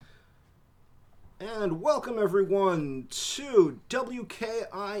And welcome everyone to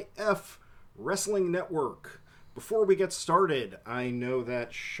WKIF Wrestling Network. Before we get started, I know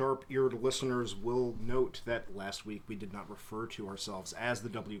that sharp-eared listeners will note that last week we did not refer to ourselves as the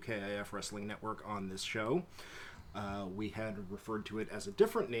WKIF Wrestling Network on this show. We had referred to it as a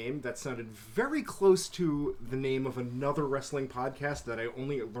different name that sounded very close to the name of another wrestling podcast that I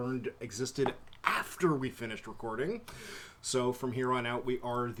only learned existed after we finished recording. So from here on out, we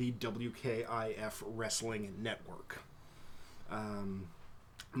are the WKIF Wrestling Network.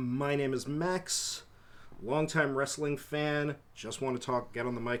 My name is Max, longtime wrestling fan. Just want to get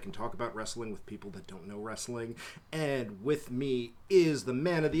on the mic and talk about wrestling with people that don't know wrestling. And with me is the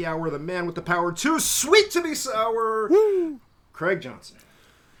man of the hour, the man with the power too sweet to be sour, Woo! Craig Johnson.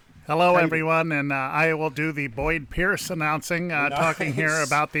 Hello, everyone, and I will do the Boyd Pierce announcing, talking here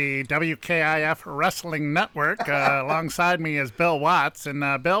about the WKIF Wrestling Network. Alongside me is Bill Watts,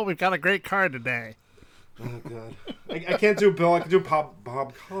 and Bill, we've got a great card today. Oh, God. I can't do Bill, I can do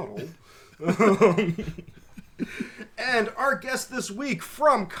Bob Caudle. And our guest this week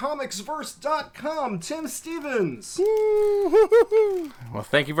from comicsverse.com, Tim Stevens. Well,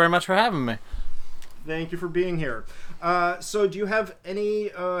 thank you very much for having me. Thank you for being here. So do you have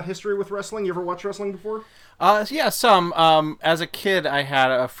any history with wrestling? You ever watched wrestling before? Yeah, some. As a kid, I had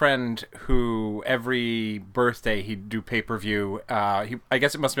a friend who every birthday he'd do pay-per-view. I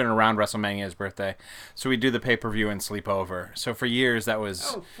guess it must have been around WrestleMania's birthday. So we'd do the pay-per-view and sleep over. So for years that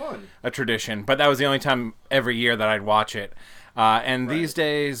was fun. A tradition. But that was the only time every year that I'd watch it. And Right. These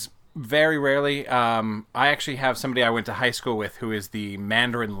days, very rarely. I actually have somebody I went to high school with who is the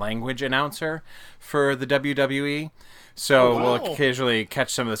Mandarin language announcer for the WWE. So we'll occasionally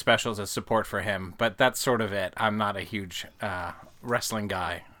catch some of the specials as support for him, but that's sort of it. I'm not a huge wrestling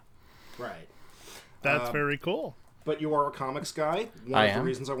guy. Right. That's very cool. But you are a comics guy. One of the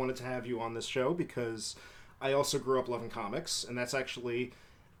reasons I wanted to have you on this show, because I also grew up loving comics, and that's actually...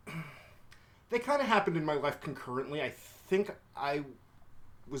 They kind of happened in my life concurrently. I think I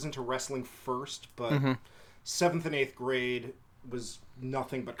was into wrestling first, but 7th and 8th grade was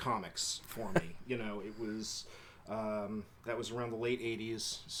nothing but comics for me. It was... that was around the late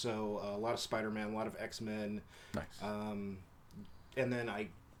 80s, so a lot of Spider-Man, a lot of X-Men. Nice. And then I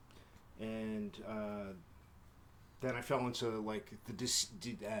fell into like the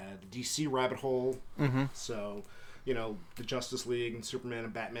DC rabbit hole. Mm-hmm. So, the Justice League and Superman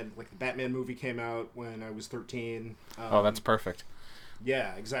and Batman, like the Batman movie came out when I was 13. That's perfect.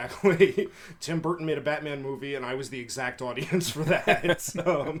 Yeah, exactly. Tim Burton made a Batman movie, and I was the exact audience for that.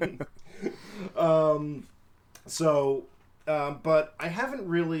 But I haven't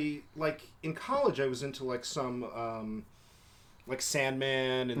really, like, in college I was into, like, some, like,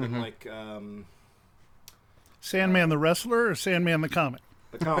 Sandman, and then, like, Sandman the wrestler or Sandman the comic?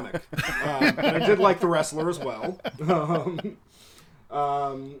 The comic. But I did like the wrestler as well.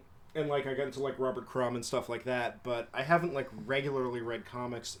 And, like, I got into, like, Robert Crumb and stuff like that, but I haven't, like, regularly read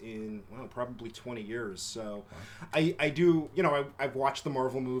comics in, probably 20 years, so I do, I've watched the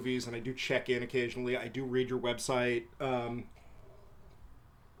Marvel movies, and I do check in occasionally. I do read your website, but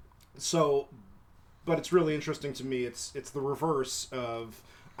it's really interesting to me. It's the reverse of,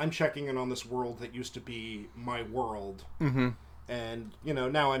 I'm checking in on this world that used to be my world, and,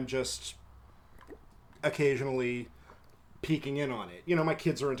 now I'm just occasionally peeking in on it. My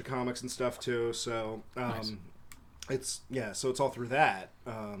kids are into comics and stuff too, so Nice. it's all through that.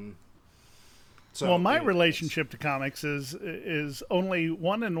 My relationship to comics is only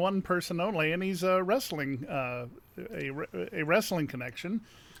one person only, and he's a wrestling connection.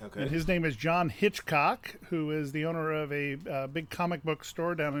 Okay. And his name is John Hitchcock, who is the owner of a big comic book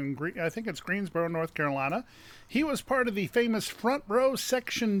store down in, I think it's Greensboro, North Carolina. He was part of the famous Front Row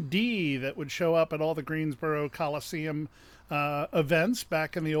Section D that would show up at all the Greensboro Coliseum events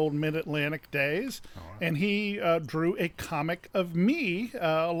back in the old Mid-Atlantic days. Oh, wow. And he drew a comic of me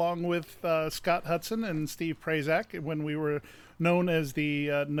along with Scott Hudson and Steve Prazak when we were known as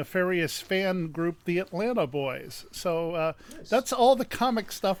the nefarious fan group, the Atlanta Boys. So nice. That's all the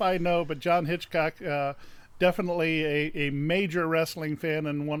comic stuff I know, but John Hitchcock, definitely a major wrestling fan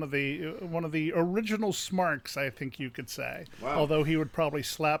and one of the original smarks, I think you could say. Wow. Although he would probably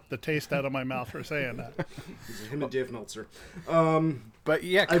slap the taste out of my mouth for saying that. Him and Dave Meltzer. But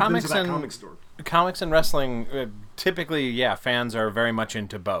yeah, I've been to that comic store. Comics and wrestling, typically, fans are very much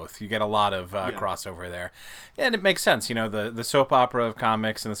into both. You get a lot of crossover there. And it makes sense. The soap opera of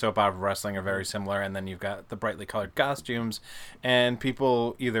comics and the soap opera of wrestling are very similar, and then you've got the brightly colored costumes, and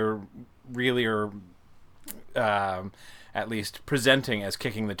people either really are at least presenting as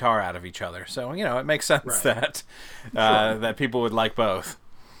kicking the tar out of each other. So, it makes sense that that people would like both.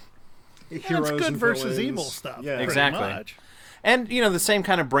 heroes good and versus villains. evil stuff. Yeah, pretty Exactly. much. And, the same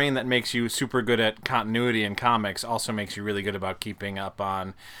kind of brain that makes you super good at continuity in comics also makes you really good about keeping up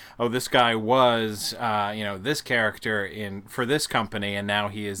on, this guy was, this character for this company, and now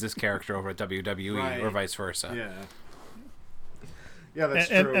he is this character over at WWE, Right. or vice versa. Yeah. Yeah,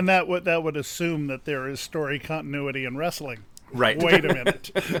 that's And, true. and that would assume that there is story continuity in wrestling. Right. Wait a minute.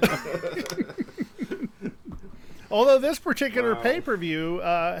 Although this particular pay-per-view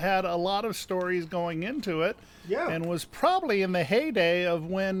had a lot of stories going into it, Yeah. and was probably in the heyday of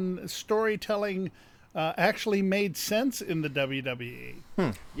when storytelling actually made sense in the WWE.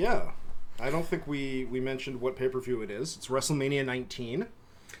 Yeah. I don't think we mentioned what pay-per-view it is. It's WrestleMania 19.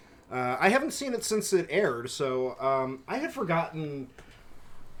 I haven't seen it since it aired, so I had forgotten...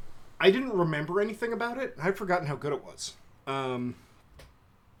 I didn't remember anything about it. I'd forgotten how good it was.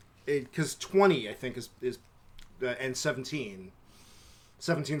 Because 20, I think, is and 17.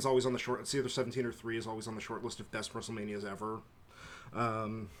 17 is always on the short... It's either 17 or 3 is always on the short list of best WrestleManias ever.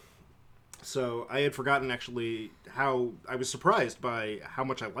 So I had forgotten, actually, how... I was surprised by how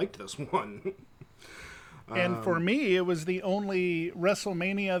much I liked this one. And for me, it was the only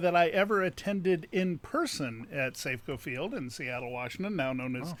WrestleMania that I ever attended in person at Safeco Field in Seattle, Washington, now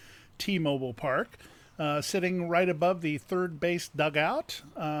known as T-Mobile Park, sitting right above the third base dugout.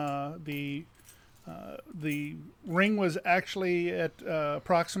 The ring was actually at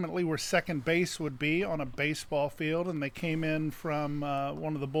approximately where second base would be on a baseball field, and they came in from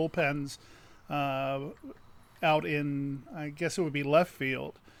one of the bullpens out in, I guess it would be left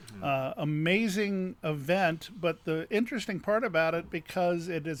field. Amazing event, but the interesting part about it, because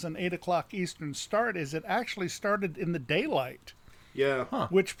it is an 8 o'clock Eastern start, is it actually started in the daylight, Yeah.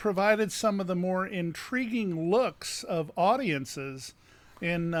 which provided some of the more intriguing looks of audiences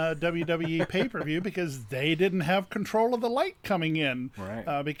in WWE pay-per-view, because they didn't have control of the light coming in.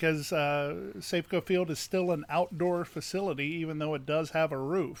 Right. Because Safeco Field is still an outdoor facility, even though it does have a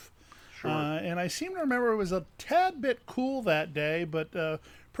roof. Sure. And I seem to remember it was a tad bit cool that day, but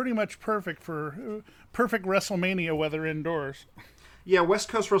pretty much perfect for perfect WrestleMania weather indoors. Yeah, West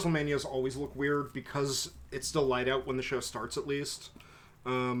Coast WrestleManias always look weird because it's still light out when the show starts, at least.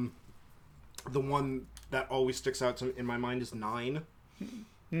 The one that always sticks out in my mind is 9.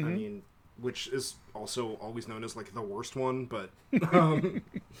 I mean, which is also always known as, like, the worst one, but...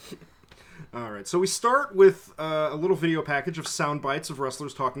 All right, so we start with a little video package of sound bites of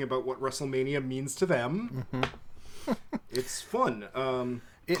wrestlers talking about what WrestleMania means to them. It's fun.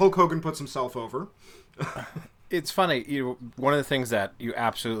 Hulk Hogan puts himself over. It's funny. One of the things that you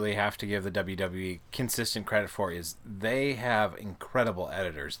absolutely have to give the WWE consistent credit for is they have incredible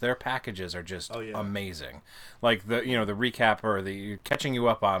editors. Their packages are just amazing. Like the recap or the catching you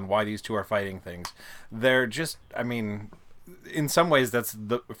up on why these two are fighting things. They're just, I mean, in some ways that's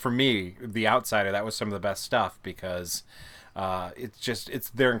for me, the outsider, that was some of the best stuff, because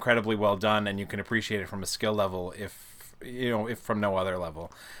they're incredibly well done, and you can appreciate it from a skill level if from no other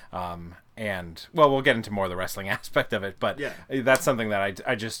level. And we'll get into more of the wrestling aspect of it, but that's something that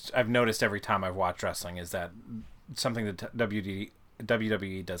I've noticed every time I've watched wrestling, is that something that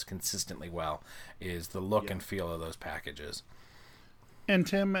WWE does consistently well is the look and feel of those packages. And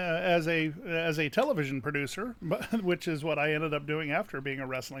Tim, as a television producer, which is what I ended up doing after being a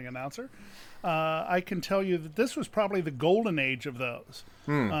wrestling announcer, I can tell you that this was probably the golden age of those.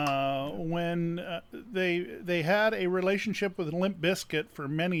 When they had a relationship with Limp Bizkit for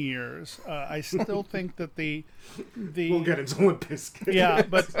many years. I still think that the we'll get into Limp Bizkit. Yeah,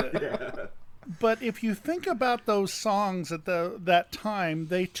 but but if you think about those songs at that time,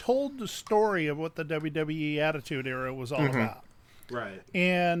 they told the story of what the WWE Attitude Era was all about. Right.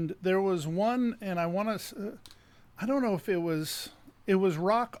 And there was one, and I don't know if it was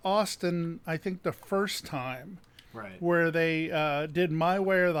Rock Austin, I think, the first time, right, where they did My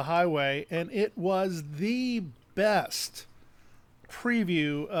Way or the Highway, and it was the best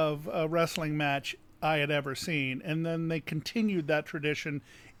preview of a wrestling match I had ever seen. And then they continued that tradition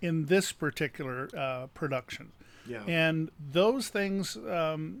in this particular production. Yeah. And those things...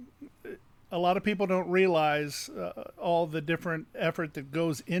 a lot of people don't realize all the different effort that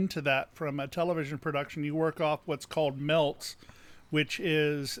goes into that from a television production. You work off what's called melts, which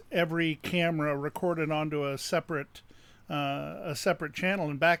is every camera recorded onto a separate channel.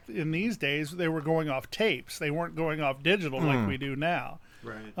 And back in these days, they were going off tapes. They weren't going off digital like we do now.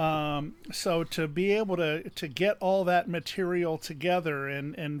 Right. So to be able to get all that material together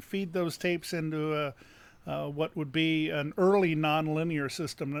and feed those tapes into what would be an early nonlinear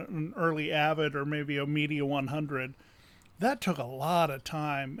system, an early Avid or maybe a Media 100, that took a lot of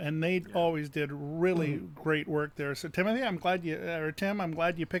time, and they always did really great work there. So Timothy, I'm glad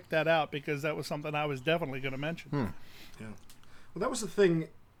you picked that out, because that was something I was definitely going to mention. Yeah. Well, that was the thing,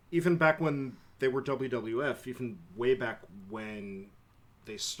 even back when they were WWF, even way back when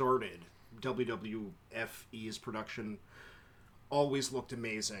they started, WWFE's production always looked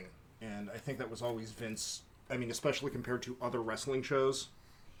amazing. And I think that was always Vince, I mean, especially compared to other wrestling shows.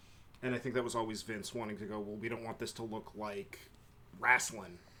 And I think that was always Vince wanting to go, well, we don't want this to look like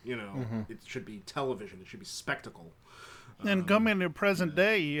wrestling. You know, it should be television. It should be spectacle. And coming to present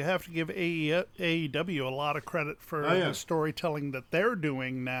day, you have to give AEW a lot of credit for the storytelling that they're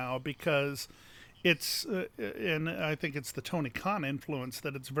doing now, because it's, and I think it's the Tony Khan influence,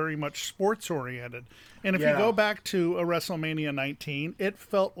 that it's very much sports oriented. And if you go back to a WrestleMania 19, it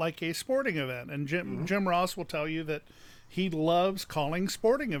felt like a sporting event. And Jim Ross will tell you that he loves calling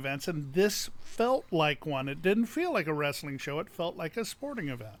sporting events, and this felt like one. It didn't feel like a wrestling show. It felt like a sporting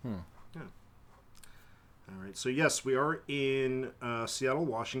event. Yeah. All right, so yes, we are in Seattle,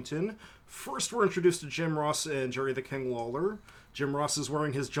 Washington. First, we're introduced to Jim Ross and Jerry the King Lawler. Jim Ross is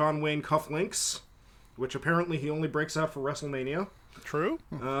wearing his John Wayne cufflinks, which apparently he only breaks out for WrestleMania. True.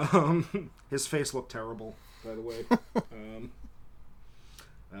 His face looked terrible, by the way.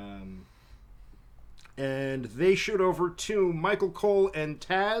 And they shoot over to Michael Cole and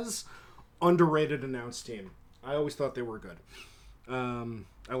Taz, underrated announce team. I always thought they were good.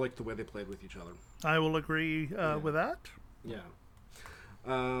 I liked the way they played with each other. I will agree with that. Yeah.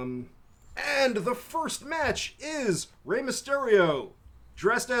 And the first match is Rey Mysterio,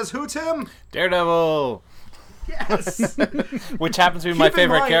 dressed as who, Tim? Daredevil! Yes! Which happens to be my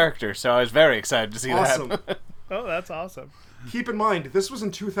favorite character, so I was very excited to see that. Oh, that's awesome. Keep in mind, this was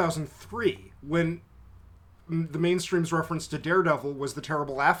in 2003, when the mainstream's reference to Daredevil was the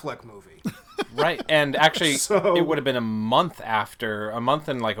terrible Affleck movie. Right, and actually, it would have been a month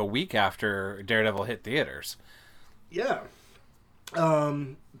and like a week after Daredevil hit theaters. Yeah.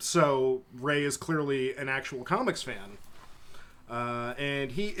 So Ray is clearly an actual comics fan.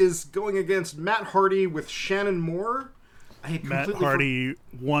 And he is going against Matt Hardy with Shannon Moore. Matt Hardy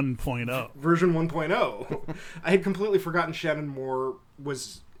 1.0. Version 1.0. I had completely forgotten Shannon Moore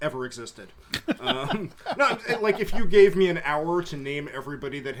was ever existed. No, like, if you gave me an hour to name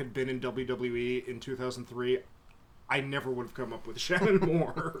everybody that had been in WWE in 2003, I never would have come up with Shannon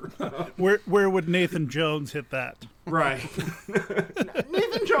Moore. Where would Nathan Jones hit that? Right.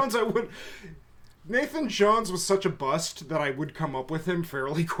 Nathan Jones, Nathan Jones was such a bust that I would come up with him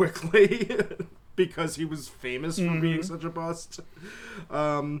fairly quickly because he was famous for being such a bust.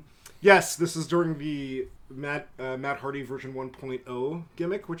 Yes, this is during the Matt Hardy version 1.0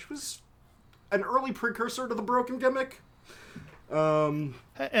 gimmick, which was an early precursor to the Broken gimmick. And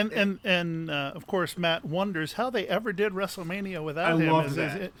of course, Matt wonders how they ever did WrestleMania without him. Love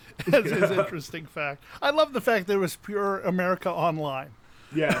that. As his interesting fact. I love the fact that it was pure America Online.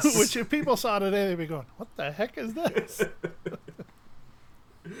 Yes. Which if people saw today, they'd be going, "What the heck is this?"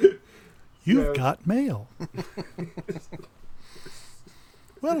 You've got mail.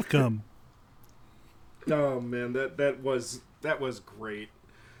 Welcome. Oh man, that was great.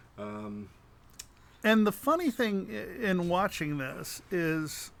 And the funny thing in watching this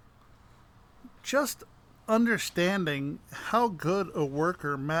is just understanding how good a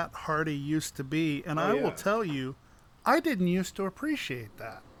worker Matt Hardy used to be. And I will tell you, I didn't used to appreciate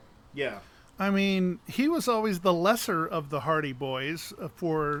that. Yeah. I mean, he was always the lesser of the Hardy Boys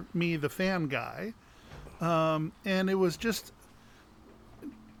for me, the fan guy. And it was just...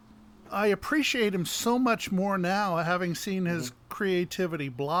 I appreciate him so much more now, having seen his creativity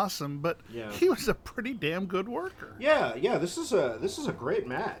blossom. But he was a pretty damn good worker. Yeah. This is a great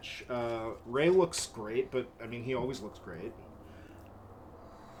match. Ray looks great, but I mean, he always looks great.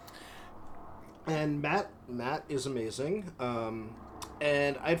 And Matt is amazing.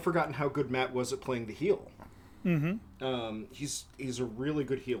 And I'd forgotten how good Matt was at playing the heel. Mm-hmm. He's a really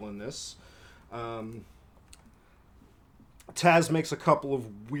good heel in this. Taz makes a couple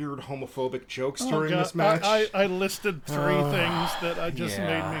of weird homophobic jokes during this match. I listed three things that I just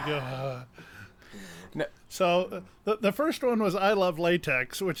made me go. No. So the first one was "I love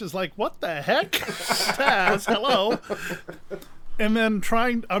latex," which is like, what the heck, Taz? Hello. And then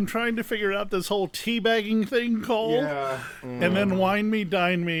I'm trying to figure out this whole teabagging thing, Cole. Yeah. And then "Wine Me,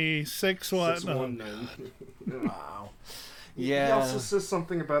 Dine Me," 619. Wow. Yeah. He also says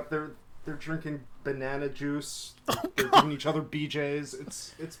something about they're drinking banana juice. They're giving each other BJs.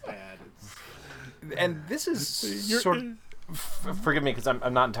 It's bad. And this is forgive me because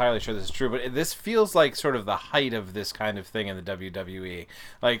I'm not entirely sure this is true, but this feels like sort of the height of this kind of thing in the WWE.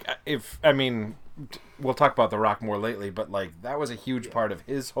 Like, we'll talk about The Rock more lately, but like that was a huge part of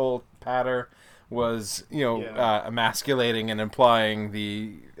his whole patter was, emasculating and implying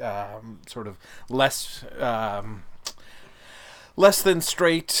the sort of less than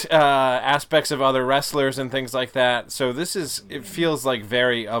straight aspects of other wrestlers and things like that. So it feels like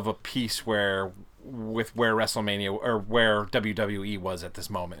very of a piece where WrestleMania or where WWE was at this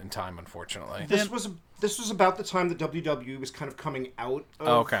moment in time, unfortunately. This was about the time that WWE was kind of coming out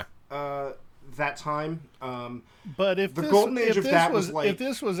of that time. But if the golden age of that was like, if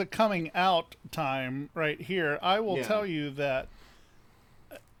this was a coming out time right here, I will tell you that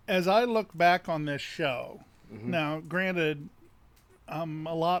as I look back on this show, now granted, I'm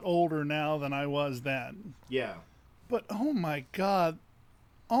a lot older now than I was then. Yeah. But oh my God,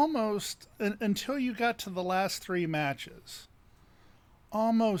 almost until you got to the last 3 matches,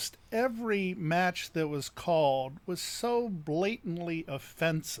 almost every match that was called was so blatantly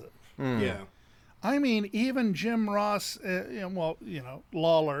offensive. Yeah. I mean, even Jim Ross,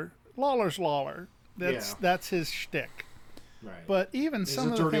 Lawler. Lawler's Lawler. That's his shtick. Right. But even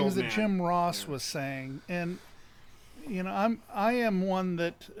some of the things that Jim Ross was saying, and I am one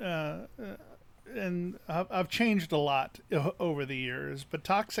that, and I've changed a lot over the years, but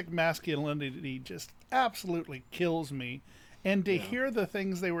toxic masculinity just absolutely kills me. And to hear the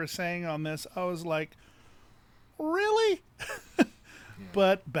things they were saying on this, I was like, really?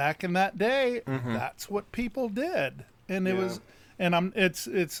 But back in that day, that's what people did, and it was, and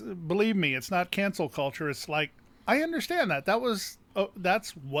it's believe me, it's not cancel culture. It's like, I understand that's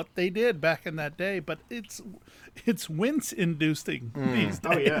what they did back in that day, but it's wince-inducing these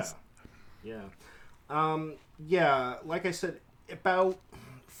days. Yeah, like I said, about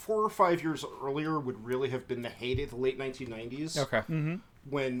 4 or 5 years earlier would really have been the heyday of the late 1990s. Okay.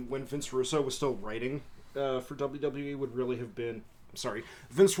 When Vince Russo was still writing for WWE, would really have been. Sorry,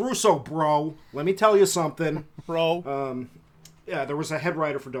 Vince Russo, bro. Let me tell you something, bro. There was a head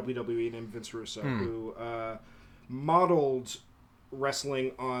writer for WWE named Vince Russo who modeled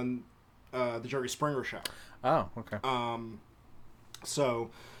wrestling on the Jerry Springer Show. Oh, okay. So,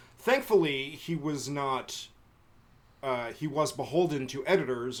 thankfully, he was not. He was beholden to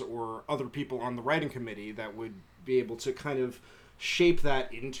editors or other people on the writing committee that would be able to kind of shape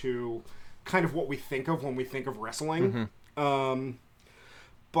that into kind of what we think of when we think of wrestling.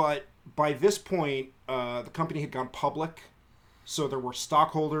 But by this point, the company had gone public, so there were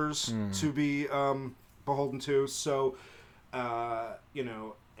stockholders to be beholden to. So, and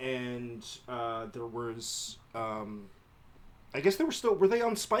there was, I guess they were still, were they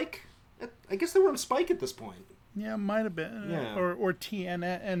on Spike? I guess they were on Spike at this point. Yeah, might have been. Yeah. Or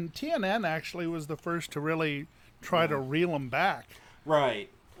TNN. And TNN actually was the first to really try to reel them back.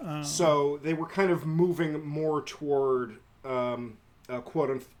 Right. So they were kind of moving more toward a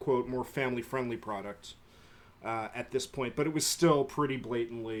quote-unquote more family-friendly product at this point. But it was still pretty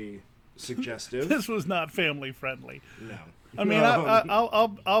blatantly suggestive. This was not family-friendly. No. I mean,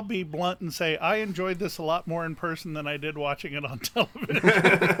 I'll be blunt and say I enjoyed this a lot more in person than I did watching it on television.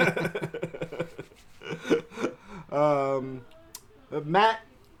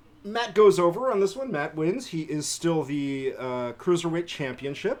 Matt goes over on this one. Matt wins. He is still the cruiserweight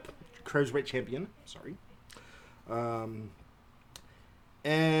champion. Sorry.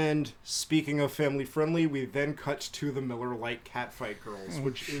 And speaking of family friendly, we then cut to the Miller Lite Catfight Girls,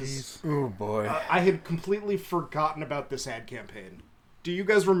 which is boy. I had completely forgotten about this ad campaign. Do you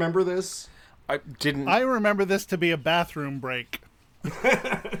guys remember this? I remember this to be a bathroom break.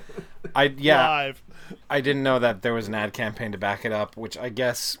 Live. I didn't know that there was an ad campaign to back it up, which I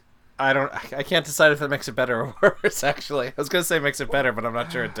guess I can't decide if that makes it better or worse. Actually, I was going to say makes it better, but I'm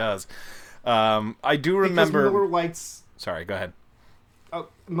not sure it does. I do remember because Miller Lite's. Sorry, go ahead.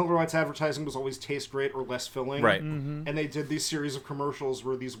 Miller Lite's advertising was always taste great or less filling. Right. And they did these series of commercials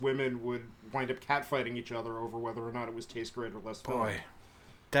where these women would wind up catfighting each other over whether or not it was taste great or less filling. Boy,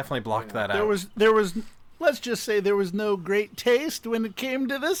 definitely blocked that out. There was let's just say there was no great taste when it came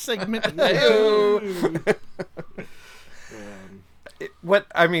to this segment.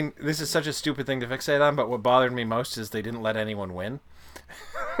 This is such a stupid thing to fixate on, but what bothered me most is they didn't let anyone win.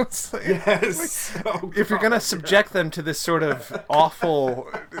 If you're going to subject them to this sort of awful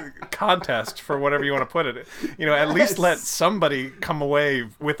contest for whatever you want to put it, at least let somebody come away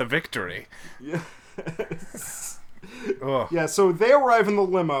with a victory. Yes. Yeah, so they arrive in the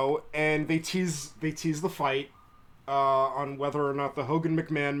limo and they tease the fight on whether or not the Hogan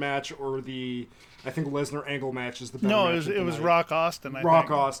McMahon match or the I think Lesnar Angle match is the better match. No, it was Rock Austin.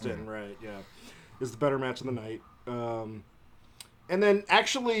 Austin, right? Yeah, is the better match of the night. And then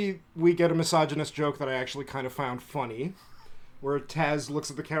actually we get a misogynist joke that I actually kind of found funny, where Taz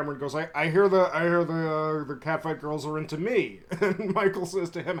looks at the camera and goes, "I hear the catfight girls are into me." And Michael says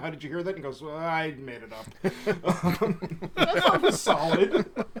to him, "How did you hear that?" And he goes, "Well, I made it up." That was solid.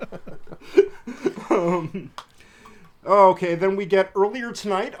 Okay, then we get earlier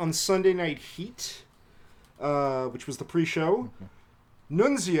tonight on Sunday Night Heat, which was the pre-show.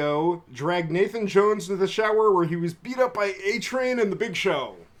 Nunzio dragged Nathan Jones into the shower where he was beat up by A-Train and the Big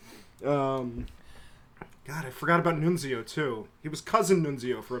Show. God, I forgot about Nunzio, too. He was cousin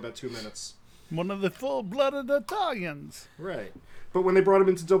Nunzio for about 2 minutes. One of the full-blooded Italians. Right. But when they brought him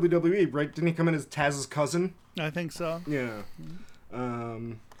into WWE, right, didn't he come in as Taz's cousin? I think so. Yeah.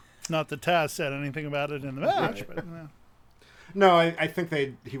 Not that Taz said anything about it in the match, Right. but... No, I think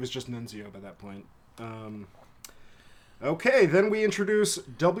he was just Nunzio by that point. Okay, then we introduce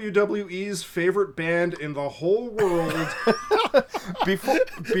WWE's favorite band in the whole world.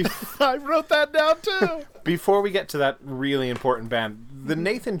 I wrote that down, too. Before we get to that really important band, the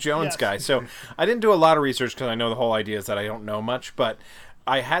Nathan Jones Yes. guy. So I didn't do a lot of research because I know the whole idea is that I don't know much, but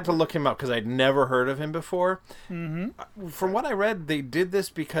I had to look him up because I'd never heard of him before. Mm-hmm. From what I read, they did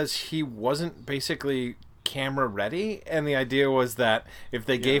this because he wasn't basically camera ready, and the idea was that if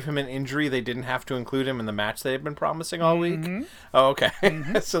they gave him an injury, they didn't have to include him in the match they had been promising all week. Oh, okay.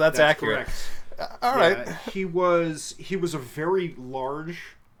 So that's accurate. Correct. All right. He was a very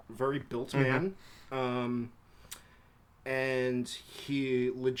large, very built man. And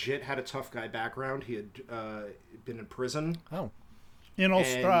he legit had a tough guy background. He had been in prison. Oh. In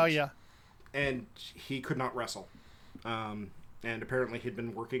Australia. And he could not wrestle. And apparently he'd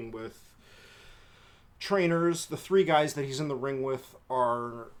been working with trainers. The 3 guys that he's in the ring with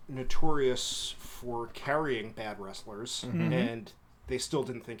are notorious for carrying bad wrestlers, and they still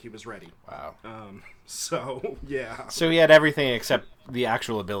didn't think he was ready. Wow. So, yeah. So he had everything except the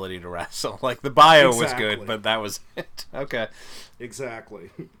actual ability to wrestle. Like, the bio was Exactly. good, but that was it. Okay.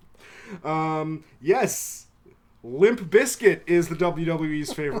 Exactly. Yes, Limp Bizkit is the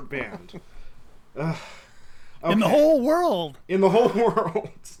WWE's favorite band. In the whole world. In the whole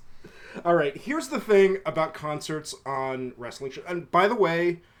world. All right, here's the thing about concerts on wrestling shows. And by the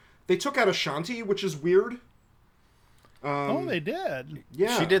way, they took out Ashanti, which is weird. Oh, they did.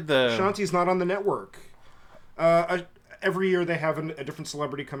 Yeah, She did the- Ashanti's not on the network. Every year they have a different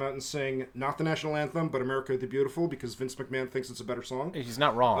celebrity come out and sing not the national anthem, but "America the Beautiful" because Vince McMahon thinks it's a better song. He's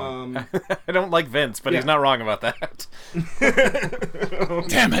not wrong. I don't like Vince, but he's not wrong about that.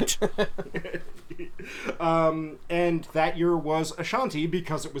 Damn it. And that year was Ashanti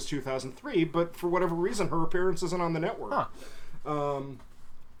because it was 2003, but for whatever reason, her appearance isn't on the network. Huh.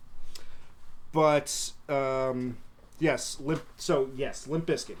 Yes, Limp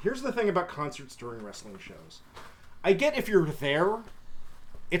Bizkit. Here's the thing about concerts during wrestling shows. I get if you're there,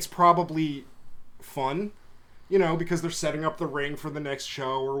 it's probably fun, because they're setting up the ring for the next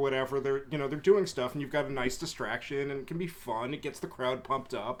show or whatever. They're doing stuff, and you've got a nice distraction, and it can be fun. It gets the crowd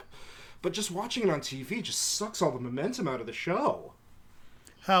pumped up. But just watching it on TV just sucks all the momentum out of the show.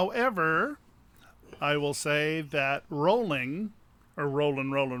 However, I will say that rollin', or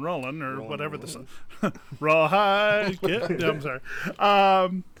whatever the song. Rawhide. I'm sorry.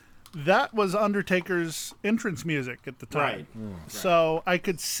 That was Undertaker's entrance music at the time. Right. So I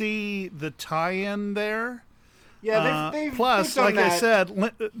could see the tie-in there. Yeah, they've Plus, done like that. I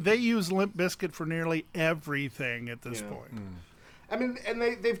said, they use Limp Bizkit for nearly everything at this point. I mean, and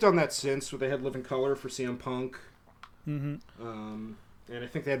they've done that since, where they had Living Color for CM Punk. And I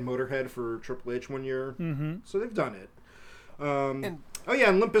think they had Motorhead for Triple H one year. So they've done it. And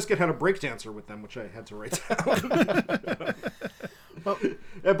Limp Bizkit had a breakdancer with them, which I had to write down.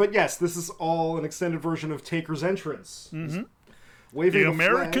 But yes, this is all an extended version of Taker's entrance. Waving The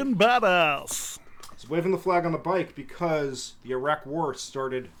American Badass. He's waving the flag on the bike because the Iraq War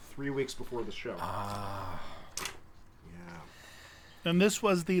started 3 weeks before the show. And this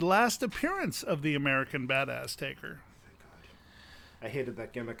was the last appearance of the American Badass Taker. I hated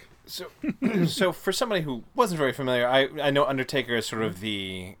that gimmick. So for somebody who wasn't very familiar, I know Undertaker is sort of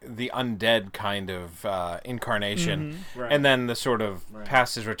the undead kind of incarnation, Right. and then the sort of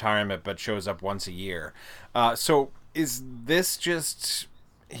past his retirement but shows up once a year. So is this just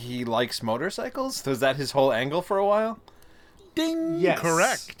he likes motorcycles? Was that his whole angle for a while? Ding! Yes.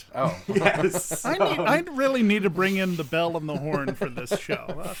 Correct. Oh, Yes. I really need to bring in the bell and the horn for this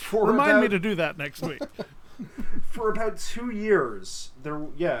show. Remind me to do that next week. For about 2 years,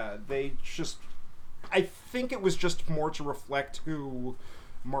 they just... I think it was just more to reflect who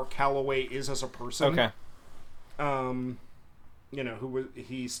Mark Calloway is as a person. okay.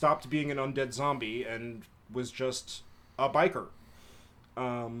 He stopped being an undead zombie and was just a biker.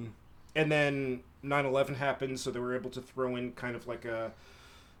 And then 9/11 happened, so they were able to throw in kind of like a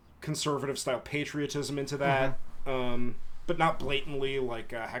conservative style patriotism into that, but not blatantly like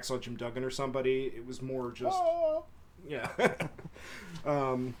Hacksaw Jim Duggan or somebody. It was more just yeah.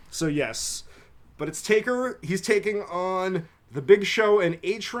 So yes, but it's Taker. He's taking on the Big Show and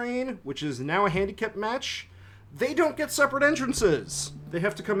A-Train, which is now a handicap match. They don't get separate entrances. They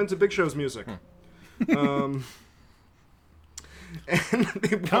have to come into Big Show's music. And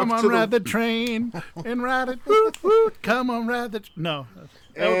they Come on, ride the train and ride it. Woot, woot. Come on, ride the... No.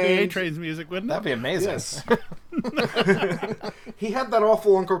 That would be A-Train's music, wouldn't it? That'd be amazing. Yes. He had that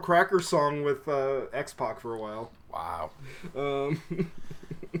awful Uncle Cracker song with X-Pac for a while. Wow.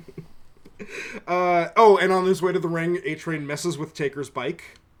 And on his way to the ring, A-Train messes with Taker's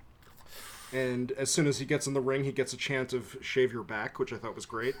bike. And as soon as he gets in the ring, he gets a chant of "shave your back," which I thought was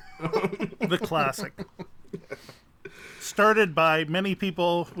great. The classic. Started by many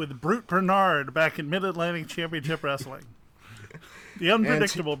people with Brute Bernard back in Mid-Atlantic Championship Wrestling. The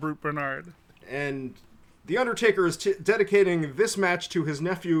unpredictable Brute Bernard. And The Undertaker is dedicating this match to his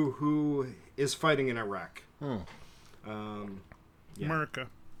nephew who is fighting in Iraq. America.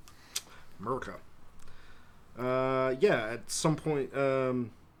 At some point...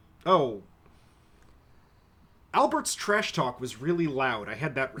 Albert's trash talk was really loud. I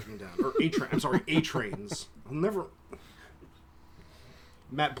had that written down. Or A-Train's. I'll never...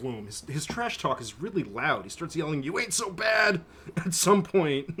 Matt Bloom. His trash talk is really loud. He starts yelling, "You ain't so bad!" at some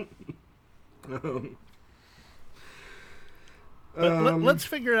point. Let's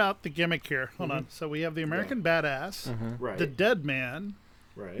figure out the gimmick here. Hold on. So we have the American Badass, Right. the Dead Man,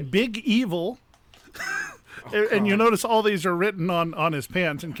 Right. Big Evil, and you notice all these are written on his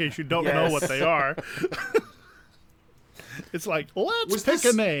pants in case you don't know what they are. It's like, let's pick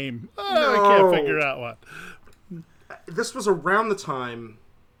a name. I can't figure out what. This was around the time,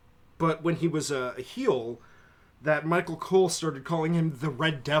 but when he was a heel, that Michael Cole started calling him the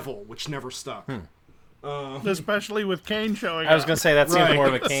Red Devil, which never stuck. Especially with Kane showing up. I was going to say that seems Right. more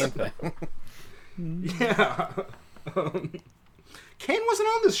of a Kane thing. Yeah. Kane wasn't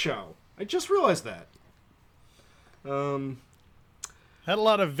on this show. I just realized that. Had a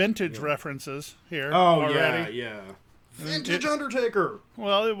lot of vintage references here Oh, already. yeah. Vintage Undertaker.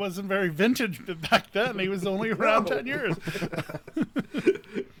 Well, it wasn't very vintage back then. He was only around 10 years.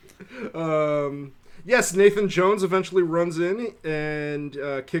 Yes, Nathan Jones eventually runs in and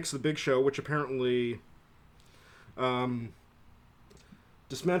kicks the Big Show, which apparently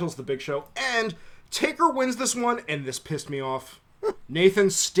dismantles the Big Show. And Taker wins this one, and this pissed me off. Nathan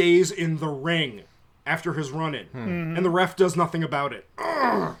stays in the ring after his run-in, and the ref does nothing about it.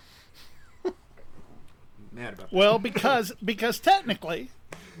 Ugh. Mad about that. Well, because technically,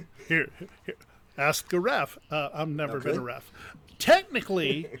 here, ask the ref. I've never been a ref.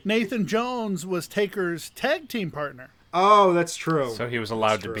 Technically, Nathan Jones was Taker's tag team partner. Oh, that's true. So he was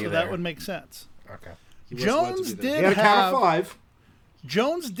allowed to be So there. that would make sense. Okay. He was allowed to Jones be there. did He had a count have- of 5.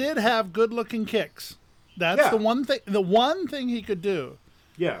 Jones did have good-looking kicks. That's Yeah. the one thing. The one thing he could do.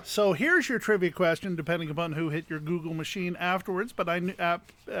 Yeah. So here's your trivia question, depending upon who hit your Google machine afterwards. But I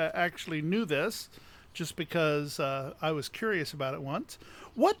actually knew this just because I was curious about it once.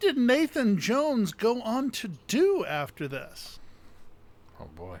 What did Nathan Jones go on to do after this? Oh,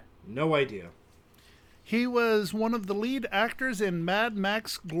 boy. No idea. He was one of the lead actors in Mad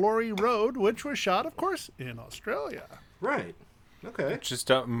Max Glory Road, which was shot, of course, in Australia. Right. Okay. Just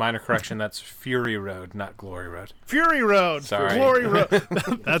a minor correction. That's Fury Road, not Glory Road. Fury Road. Sorry. Glory Road.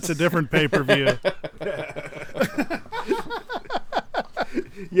 That's a different pay-per-view.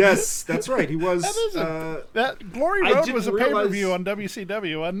 Yes, that's right. He was. That Glory I Road didn't was a realize- pay-per-view on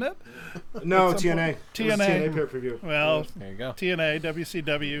WCW, wasn't it? No, TNA. It was TNA. TNA pay-per-view. Well, There you go. TNA,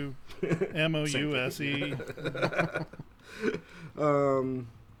 WCW, MOUSE.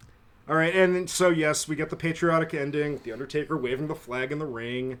 All right, and so yes, we get the patriotic ending, the Undertaker waving the flag in the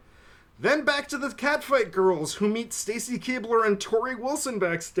ring. Then back to the Catfight girls, who meet Stacy Keibler and Tori Wilson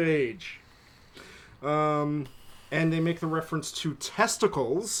backstage. And they make the reference to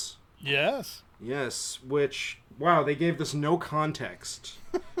testicles. Yes. Yes, which, wow, they gave this no context.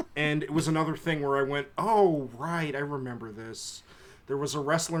 And it was another thing where I went, oh, right, I remember this. There was a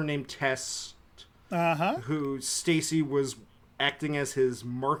wrestler named Test Uh-huh. who Stacy was acting as his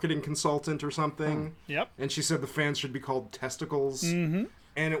marketing consultant or something. Yep. And she said the fans should be called testicles. Mm-hmm.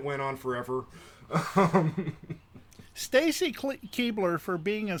 And it went on forever. Stacy Keibler, for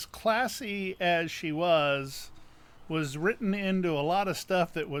being as classy as she was written into a lot of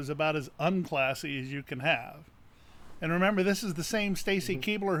stuff that was about as unclassy as you can have. And remember, this is the same Stacy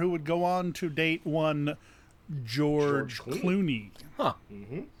Keibler who would go on to date one George Clooney. Huh.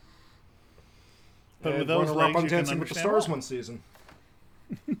 Mm-hmm. But with And those runner-up legs, on you can Dancing with the understand Stars why. one season.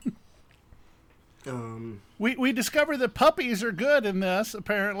 We discovered that puppies are good in this,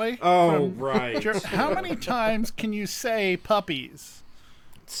 apparently. Oh, right. How many times can you say puppies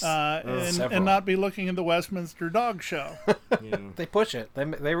and Several. not be looking at the Westminster Dog Show? Yeah, They push it.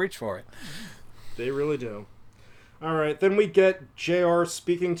 They reach for it. they really do. All right, then we get JR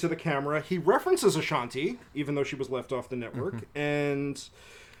speaking to the camera. He references Ashanti, even though she was left off the network, and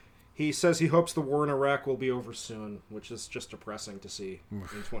he says he hopes the war in Iraq will be over soon, which is just depressing to see in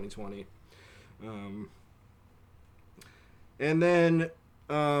 2020. And then,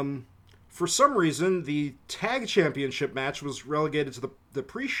 for some reason, the tag championship match was relegated to the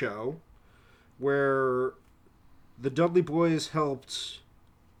pre-show, where the Dudley Boys helped.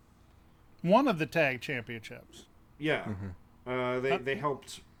 One of the tag championships. Yeah, they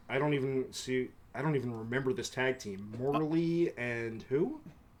helped. I don't even remember this tag team. Morley and who?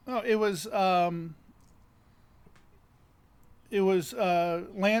 Oh, it was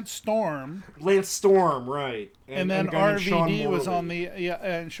Lance Storm, Lance Storm, right? and then a guy named Sean RVD was Morley. on the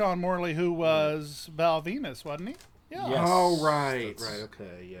and Sean Morley, who was Val Venus, wasn't he? Yeah. Yes. Oh, right, That's- right,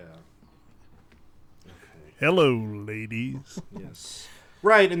 okay, yeah. Okay, Hello, ladies. yes,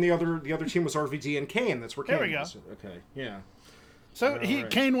 right. And the other team was RVD and Kane. That's where Kane There we go. was. Okay, yeah. So right.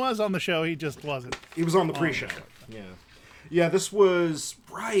 Kane was on the show. He just wasn't. He was on the pre-show. Yeah. This was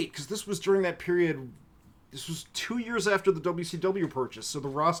right because this was during that period. This was 2 years after the WCW purchase, so the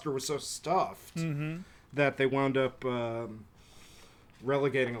roster was so stuffed that they wound up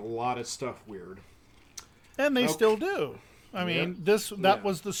relegating a lot of stuff weird. And they Okay. still do. I mean, that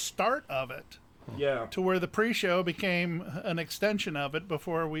was the start of it, Yeah. to where the pre-show became an extension of it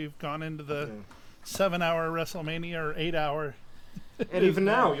before we've gone into the 7-hour WrestleMania or 8-hour. And even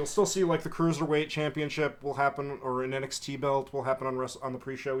now, you'll still see like the Cruiserweight Championship will happen, or an NXT belt will happen on the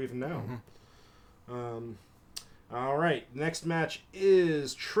pre-show even now. All right, next match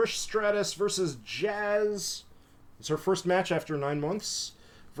is Trish Stratus versus Jazz. It's her first match after 9 months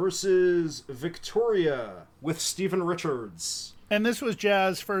versus Victoria with Steven Richards. And this was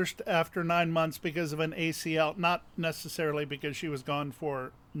Jazz first after 9 months because of an ACL, not necessarily because she was gone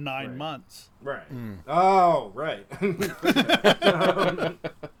for 9 months. Right. Oh, right.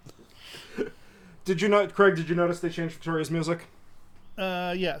 Craig, did you notice they changed Victoria's music?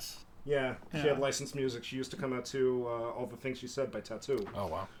 Yes. Yeah, she had licensed music. She used to come out to All the Things She Said by Tattoo. Oh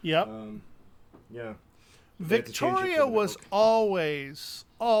wow. Yep. Yeah. They had to change it for Victoria the was network.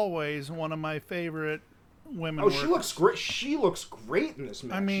 always one of my favorite women. Oh, she workers. looks great. She looks great in this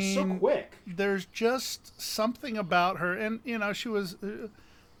match. She's so mean, quick. There's just something about her, and she was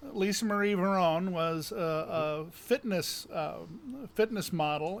Lisa Marie Varon was a fitness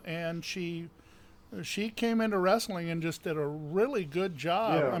model, and she came into wrestling and just did a really good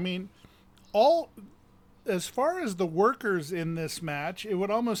job. Yeah. I mean, as far as the workers in this match, it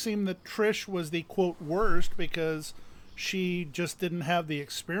would almost seem that Trish was the quote worst because she just didn't have the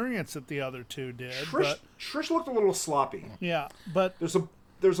experience that the other two did. Trish looked a little sloppy. Yeah, but There's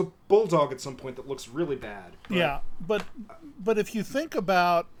a bulldog at some point that looks really bad. but if you think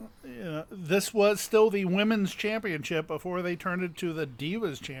about, this was still the women's championship before they turned it to the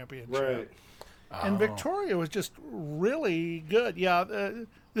Divas championship. Right. And Victoria was just really good. Yeah,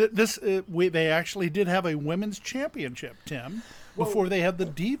 they actually did have a women's championship, Tim, before they had the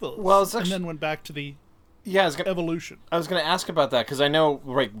Divas. Well, it's and actually- then went back to the Yeah, Evolution. I was going to ask about that because I know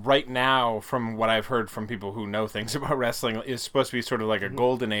right now, from what I've heard from people who know things about wrestling, is supposed to be sort of like a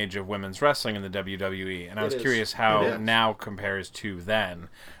golden age of women's wrestling in the WWE, and I was curious how now compares to then.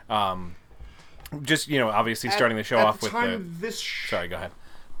 Just obviously starting the show off with the. Sorry, go ahead.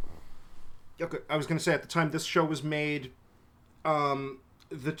 Okay, I was going to say at the time this show was made,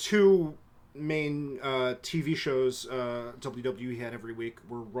 the two main TV shows WWE had every week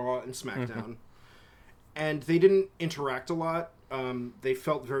were Raw and SmackDown. And they didn't interact a lot. They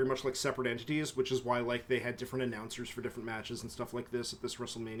felt very much like separate entities, which is why they had different announcers for different matches and stuff like this at this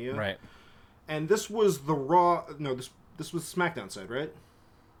WrestleMania. Right. And this was the Raw. No, this was the SmackDown side, right?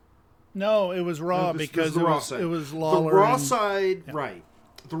 No, it was Raw This because the Raw side. it was Lawler. The Raw and- side, right?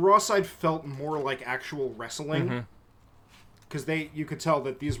 The Raw side felt more like actual wrestling because you could tell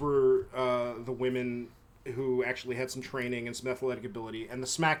that these were the women who actually had some training and some athletic ability, and the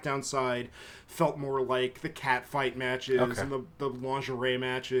SmackDown side felt more like the cat fight matches and the lingerie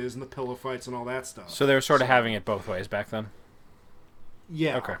matches and the pillow fights and all that stuff. So they were sort of having it both ways back then.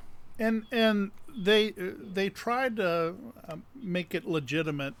 Yeah. Okay. And they tried to make it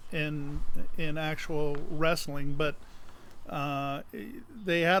legitimate in actual wrestling, but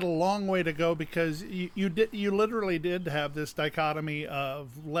they had a long way to go because you literally did have this dichotomy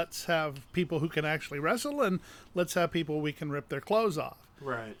of let's have people who can actually wrestle and let's have people we can rip their clothes off.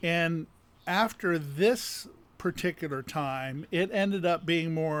 Right. And after this particular time, it ended up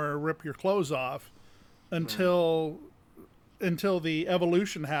being more rip your clothes off until the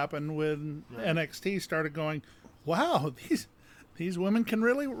evolution happened when NXT started going, wow, these women can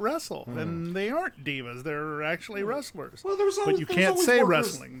really wrestle, and they aren't divas; they're actually wrestlers. Well, but you can't say workers...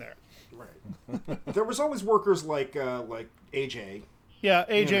 wrestling there. Right. There was always workers like AJ. Yeah,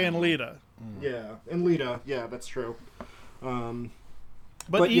 AJ and Lita. Yeah, and Lita. Yeah, that's true.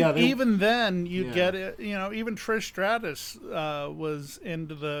 But even then, you get it. You know, even Trish Stratus was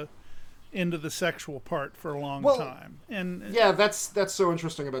into the sexual part for a long time. And yeah, that's so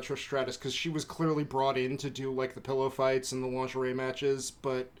interesting about Trish Stratus because she was clearly brought in to do like the pillow fights and the lingerie matches,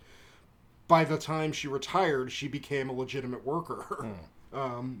 but by the time she retired, she became a legitimate worker.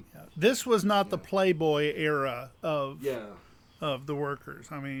 This was not the Playboy era of the workers.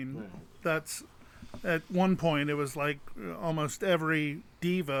 I mean, that's at one point it was like almost every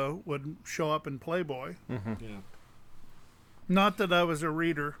diva would show up in Playboy. Yeah. Not that I was a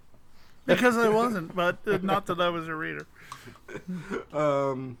reader. Because I wasn't, but not that I was a reader.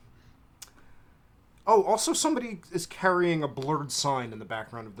 Also somebody is carrying a blurred sign in the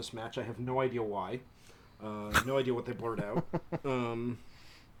background of this match. I have no idea why. No idea what they blurred out.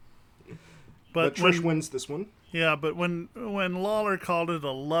 But Trish wins this one. Yeah, but when Lawler called it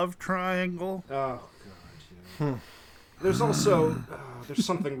a love triangle. Oh, God, yeah. There's also there's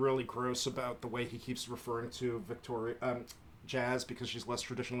something really gross about the way he keeps referring to Jazz because she's less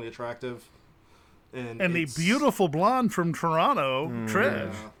traditionally attractive, and the beautiful blonde from Toronto,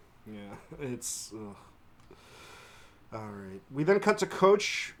 Trish. Yeah, it's all right. We then cut to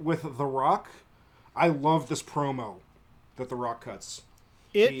Coach with The Rock. I love this promo that The Rock cuts.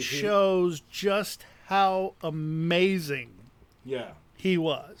 It shows just how amazing he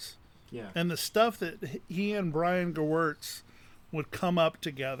was. Yeah, and the stuff that he and Brian Gewirtz would come up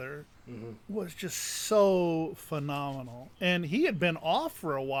together. Was just so phenomenal. And he had been off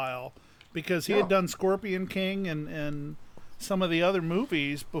for a while because he had done Scorpion King and some of the other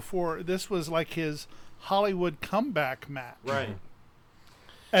movies before. This was like his Hollywood comeback match. Right.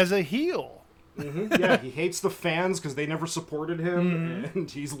 As a heel. Yeah, he hates the fans because they never supported him,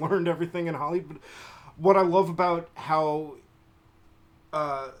 and he's learned everything in Hollywood. What I love about how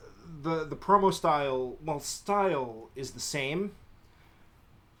the promo style is the same,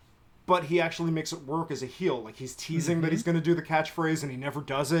 but he actually makes it work as a heel. Like, he's teasing that he's going to do the catchphrase, and he never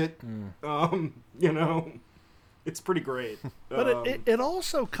does it. You know, it's pretty great. But it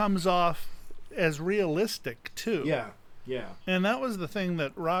also comes off as realistic, too. Yeah. And that was the thing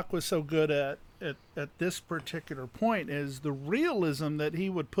that Rock was so good at this particular point, is the realism that he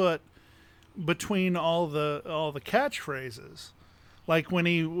would put between all the catchphrases. Like when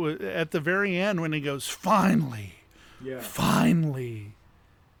he at the very end when he goes, finally,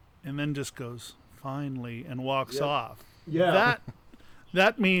 and then just goes, finally, and walks off. Yeah.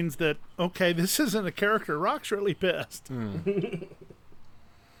 That means that, okay, this isn't a character. Rock's really pissed. That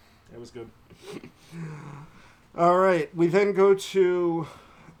was good. All right, we then go to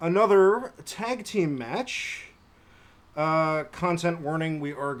another tag team match. Content warning,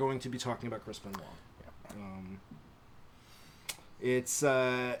 we are going to be talking about Chris Benoit. It's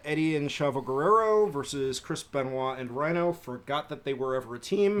Eddie and Chavo Guerrero versus Chris Benoit and Rhino. Forgot that they were ever a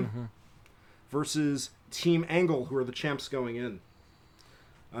team. Versus Team Angle, who are the champs going in.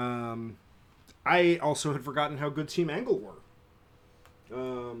 I also had forgotten how good Team Angle were.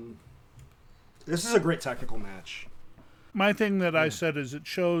 This is a great technical match. My thing that I said is it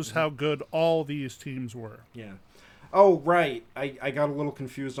shows how good all these teams were. Yeah. Oh, right. I got a little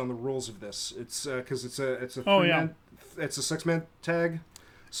confused on the rules of this. It's because it's a it's a 6-man tag.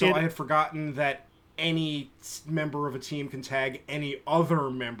 So I had forgotten that any member of a team can tag any other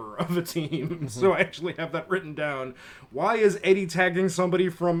member of a team. So I actually have that written down. Why is Eddie tagging somebody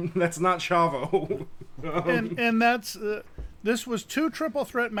that's not Chavo? And that's this was 2 triple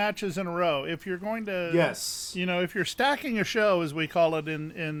threat matches in a row. If you're going to if you're stacking a show, as we call it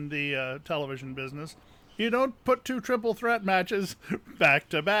in the television business, you don't put 2 triple threat matches back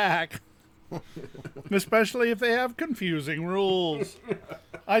to back. Especially if they have confusing rules.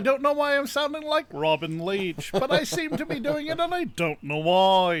 I don't know why I'm sounding like Robin Leach, but I seem to be doing it and I don't know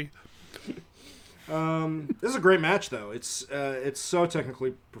why. This is a great match, though. It's so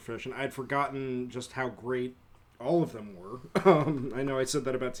technically proficient. I'd forgotten just how great all of them were. I know I said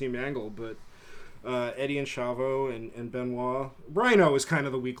that about Team Angle, but Eddie and Chavo and Benoit. Rhino is kind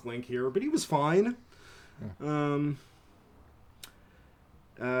of the weak link here, but he was fine.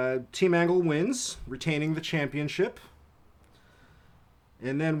 Team Angle wins, retaining the championship.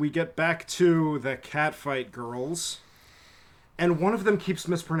 And then we get back to the catfight girls. And one of them keeps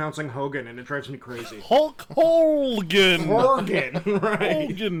mispronouncing Hogan, and it drives me crazy. Hulk Hogan! Hogan, right.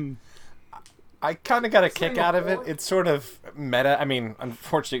 Hogan! I kind of got a kick out of it. It's sort of meta. I mean,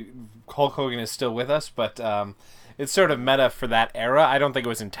 unfortunately, Hulk Hogan is still with us, but it's sort of meta for that era. I don't think it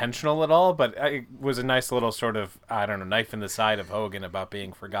was intentional at all, but it was a nice little sort of, I don't know, knife in the side of Hogan about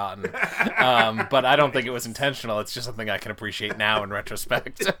being forgotten. But I don't think it was intentional. It's just something I can appreciate now in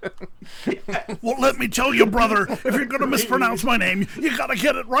retrospect. Well, let me tell you, brother, if you're going to mispronounce my name, you got to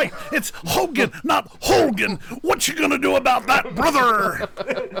get it right. It's Hogan, not Hogan. What you going to do about that, brother?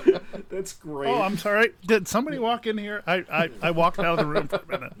 That's great. Oh, I'm sorry. Did somebody walk in here? I walked out of the room for a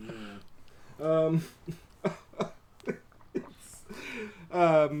minute.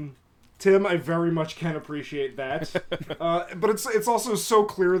 Tim, I very much can appreciate that. But it's also so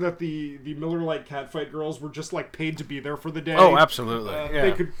clear that the Miller Lite Catfight girls were just like paid to be there for the day. Oh, absolutely.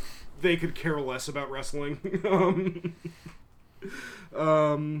 Yeah. They could care less about wrestling.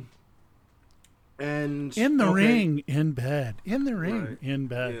 And in the ring, in bed. In the ring, Right. in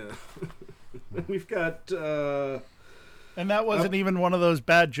bed. Yeah. We've got And that wasn't even one of those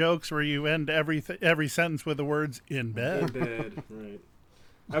bad jokes where you end every sentence with the words "in in bed." bed. Right.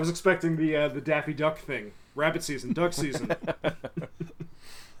 I was expecting the Daffy Duck thing. Rabbit season, duck season.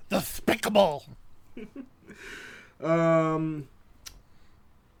 Despicable.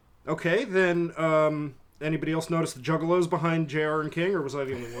 Okay, then anybody else notice the Juggalos behind JR and King, or was I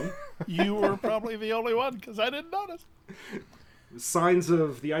the only one? You were probably the only one because I didn't notice. Signs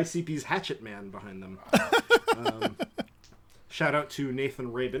of the ICP's Hatchet Man behind them. Shout out to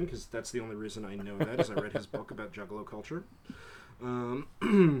Nathan Rabin, because that's the only reason I know that, is I read his book about Juggalo culture.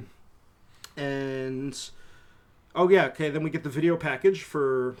 And oh yeah, okay, then we get the video package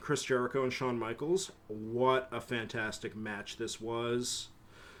for Chris Jericho and Shawn Michaels. What a fantastic match this was.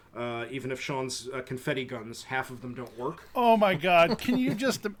 Even if Shawn's confetti guns, half of them don't work. Oh my God! Can you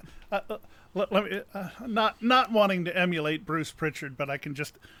just let me not wanting to emulate Bruce Pritchard, but I can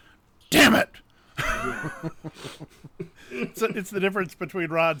just damn it. It's the difference between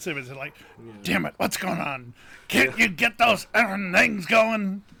Rod Simmons and like, damn it, what's going on? Can't you get those things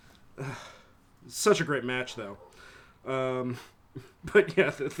going? Such a great match, though. But yeah,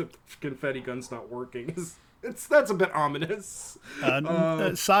 the confetti gun's not working. That's a bit ominous.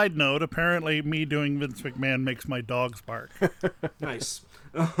 Side note: apparently, me doing Vince McMahon makes my dogs bark. Nice.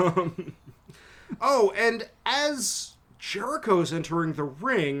 Oh, and as Jericho's entering the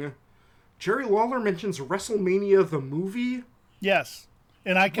ring, Jerry Lawler mentions WrestleMania the movie. Yes.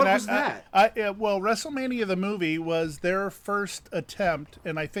 And I can. What was that? Well, WrestleMania the movie was their first attempt,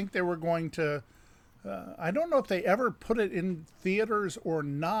 and I think they were going to. I don't know if they ever put it in theaters or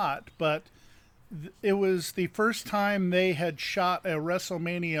not, but it was the first time they had shot a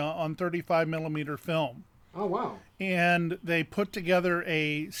WrestleMania on 35 millimeter film. Oh wow! And they put together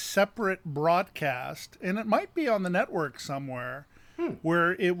a separate broadcast, and it might be on the network somewhere,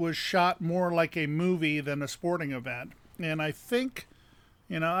 where it was shot more like a movie than a sporting event. And I think.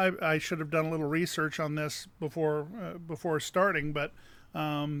 I should have done a little research on this before starting, but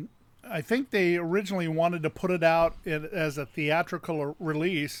I think they originally wanted to put it out as a theatrical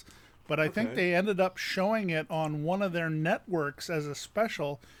release, but I think they ended up showing it on one of their networks as a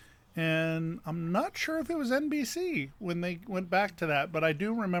special, and I'm not sure if it was NBC when they went back to that, but I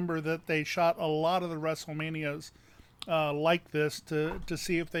do remember that they shot a lot of the WrestleManias like this to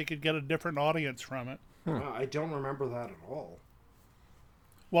see if they could get a different audience from it. I don't remember that at all.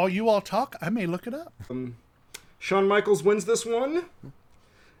 While you all talk, I may look it up. Shawn Michaels wins this one,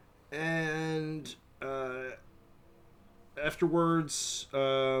 and afterwards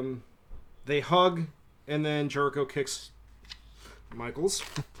they hug, and then Jericho kicks Michaels,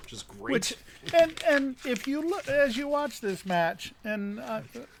 which is great. And if you look as you watch this match, and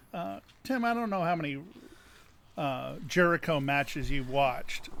Tim, I don't know how many Jericho matches you've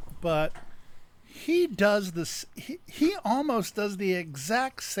watched, but he does this. He almost does the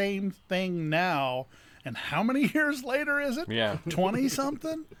exact same thing now. And how many years later is it? Yeah.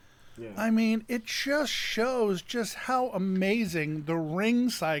 20-something? Yeah. I mean, it just shows just how amazing the ring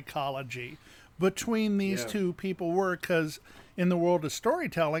psychology between these two people were. Because in the world of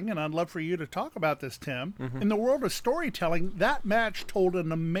storytelling, and I'd love for you to talk about this, Tim, in the world of storytelling, that match told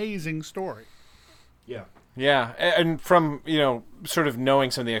an amazing story. Yeah. Yeah, and from, sort of knowing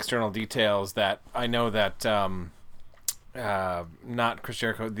some of the external details, that I know that not Chris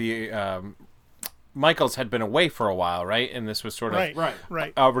Jericho, the Michaels had been away for a while, right? And this was sort of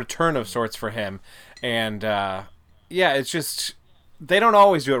right. a return of sorts for him. And, it's just they don't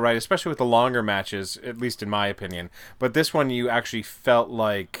always do it right, especially with the longer matches, at least in my opinion. But this one, you actually felt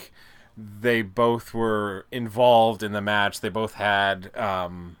like they both were involved in the match. They both had a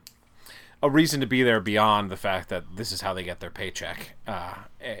reason to be there beyond the fact that this is how they get their paycheck.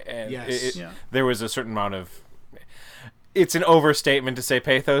 And Yes. there was a certain amount of... It's an overstatement to say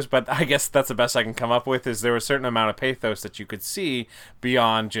pathos, but I guess that's the best I can come up with, is there was a certain amount of pathos that you could see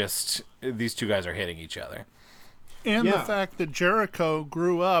beyond just these two guys are hitting each other. And the Yeah. fact that Jericho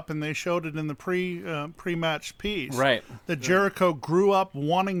grew up, and they showed it in the pre-match piece, Right. that Jericho grew up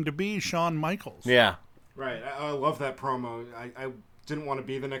wanting to be Shawn Michaels. Yeah. Right. I love that promo. I didn't want to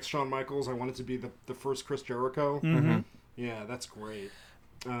be the next Shawn Michaels. I wanted to be the first Chris Jericho. Mm-hmm. Yeah, that's great.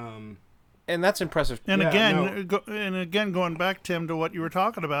 And that's impressive. And Yeah, again, going back, Tim, to what you were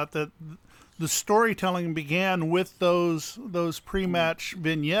talking about, that the storytelling began with those pre-match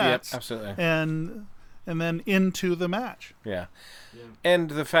vignettes, Yep, absolutely. and then into the match. Yeah.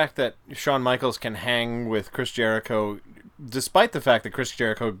 And the fact that Shawn Michaels can hang with Chris Jericho, despite the fact that Chris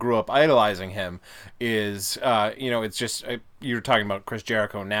Jericho grew up idolizing him, is, it's just, you're talking about Chris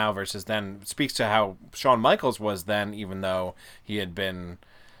Jericho now versus then, speaks to how Shawn Michaels was then, even though he had been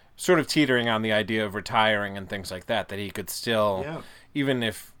sort of teetering on the idea of retiring and things like that he could still, even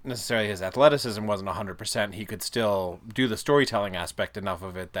if necessarily his athleticism wasn't 100%, he could still do the storytelling aspect enough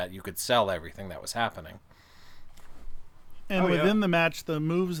of it that you could sell everything that was happening. And within the match, the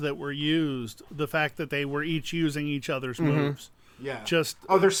moves that were used, the fact that they were each using each other's moves. Yeah. Just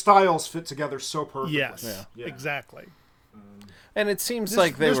their styles fit together so perfectly. yes, Yeah. exactly. And it seems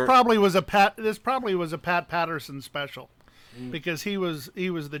like This probably was a Pat Patterson special, because he was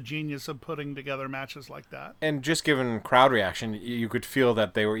the genius of putting together matches like that. And just given crowd reaction, you could feel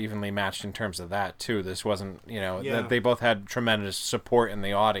that they were evenly matched in terms of that, too. This wasn't, that they both had tremendous support in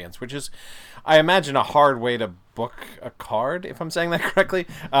the audience, which is, I imagine, a hard way to book a card, if I'm saying that correctly,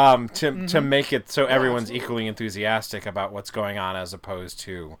 to make it so everyone's equally enthusiastic about what's going on, as opposed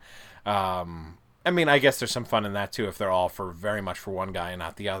to... I guess there's some fun in that, too, if they're all very much for one guy and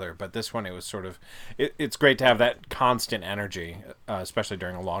not the other. But this one, it was sort of... It's great to have that constant energy, especially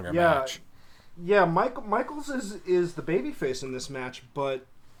during a longer match. Yeah, Michaels is the babyface in this match, but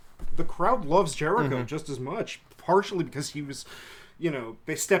the crowd loves Jericho just as much, partially because he was...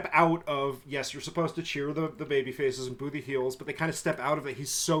 they step out of, yes, you're supposed to cheer the baby faces and boo the heels, but they kind of step out of it. He's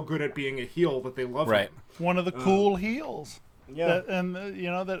so good at being a heel that they love him. One of the cool heels. Yeah.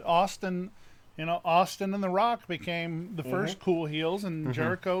 That Austin and The Rock became the first cool heels, and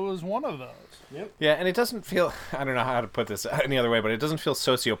Jericho was one of those. Yep. Yeah, and it doesn't feel... I don't know how to put this any other way, but it doesn't feel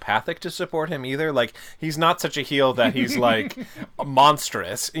sociopathic to support him either. Like, he's not such a heel that he's, like,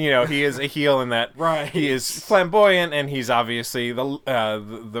 monstrous. He is a heel in that he is flamboyant, and he's obviously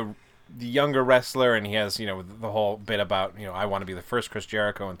the younger wrestler, and he has, the whole bit about, I want to be the first Chris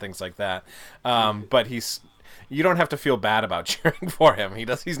Jericho and things like that. But you don't have to feel bad about cheering for him.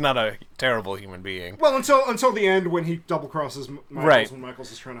 He's not a terrible human being. Well, until the end when he double crosses Michaels when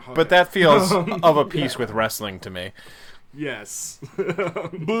Michaels is trying to hug But him. that feels of a piece with wrestling to me. Yes.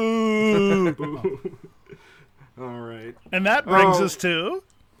 Boo! Boo. All right. And that brings us to...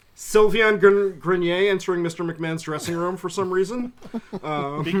 Sylvain Grenier entering Mr. McMahon's dressing room for some reason.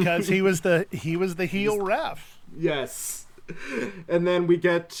 Because he was the heel ref. Yes. And then we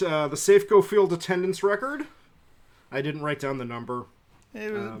get the Safeco Field attendance record. I didn't write down the number.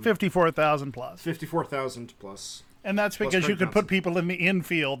 It was 54,000 plus. 54,000 plus. And that's Plus because you Craig could put people in the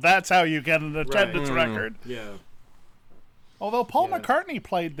infield. That's how you get an attendance record. Yeah. Although Paul McCartney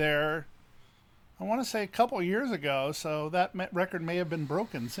played there, I want to say a couple years ago, so that record may have been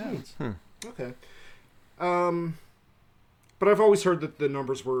broken since. Okay. But I've always heard that the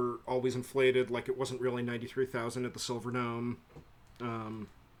numbers were always inflated, like it wasn't really 93,000 at the Silver Dome.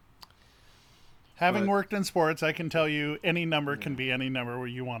 Having worked in sports, I can tell you any number can be any number where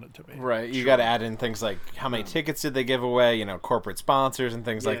you want it to be. Right. You got to add in things like how many tickets did they give away, corporate sponsors and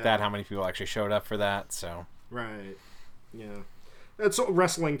things like that, how many people actually showed up for that, so. Right. Yeah. It's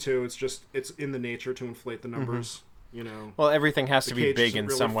wrestling, too. It's in the nature to inflate the numbers, Well, everything has to be cage big isn't in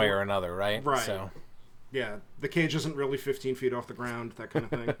really some way or another, right? Right. So. Yeah. The cage isn't really 15 feet off the ground, that kind of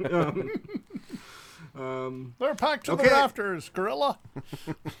thing. They're packed to the rafters, gorilla.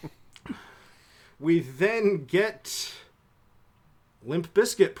 We then get Limp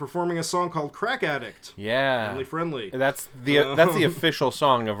Bizkit performing a song called Crack Addict. Yeah. Family friendly. That's the official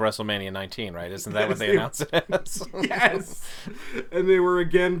song of WrestleMania 19, right? Isn't that what they announced it as? Yes. And they were,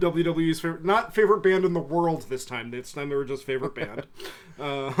 again, WWE's favorite, not favorite band in the world this time. This time they were just favorite band.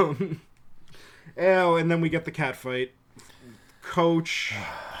 And then we get the cat fight. Coach,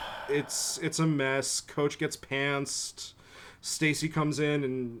 it's a mess. Coach gets pantsed. Stacy comes in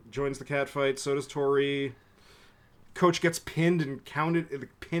and joins the cat fight. So does Tori. Coach gets pinned and counted. The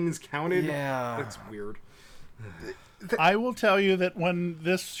pin is counted. Yeah. That's weird. I will tell you that when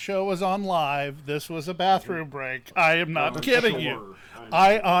this show was on live, this was a bathroom break. I am not kidding you.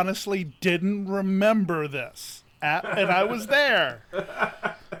 I honestly didn't remember this, and I was there,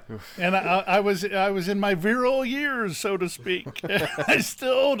 and I was in my virile years, so to speak. I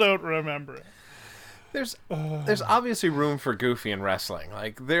still don't remember it. There's obviously room for goofy in wrestling.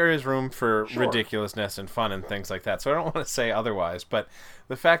 Like, there is room for ridiculousness and fun and things like that. So I don't want to say otherwise, but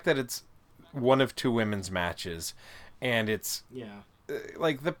the fact that it's one of two women's matches, and it's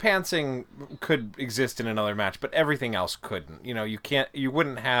like the pantsing could exist in another match, but everything else couldn't. You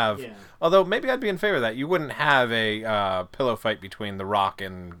wouldn't have. Yeah. Although maybe I'd be in favor of that. You wouldn't have a pillow fight between The Rock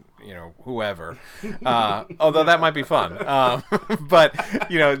and whoever. Although that might be fun. But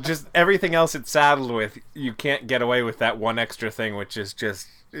just everything else it's saddled with, you can't get away with that one extra thing, which is just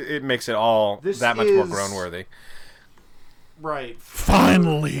it makes it all that much more groan worthy. Right.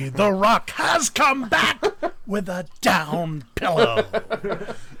 Finally, The Rock has come back with a down pillow.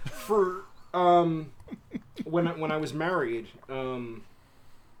 For when I was married,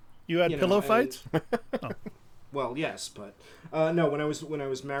 you had pillow fights? Oh. Well, yes, but no. When I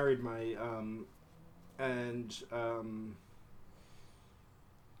was married,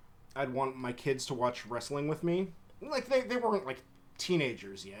 I'd want my kids to watch wrestling with me. Like they weren't like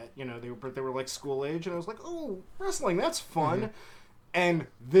teenagers yet, they were like school age, and I was like, oh, wrestling, that's fun. Mm-hmm. And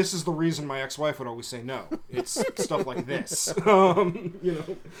this is the reason my ex-wife would always say no. It's stuff like this,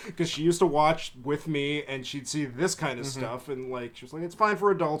 because she used to watch with me, and she'd see this kind of stuff, and like she was like, it's fine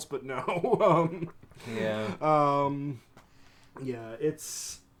for adults, but no.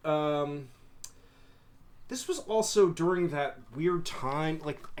 It's this was also during that weird time.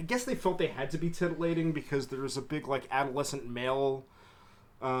 Like, I guess they felt they had to be titillating because there was a big like adolescent male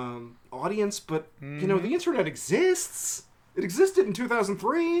audience, but the internet exists. It existed in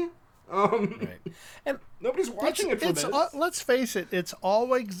 2003. Right. And nobody's watching it for this. Let's face it, it's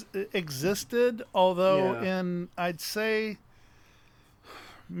always existed, although in, I'd say,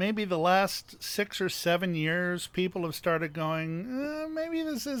 maybe the last 6 or 7 years, people have started going, maybe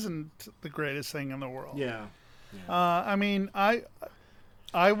this isn't the greatest thing in the world. Yeah. I mean, I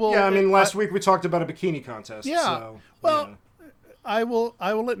will... Yeah, I mean, last week we talked about a bikini contest. Yeah. So, well... Yeah. I will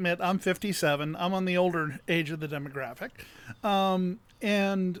admit I'm 57. I'm on the older age of the demographic.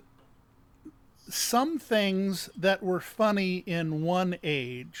 And some things that were funny in one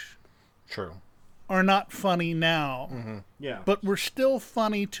age are not funny now. Mm-hmm. Yeah. But were still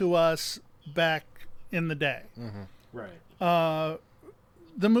funny to us back in the day. Mm-hmm. Right.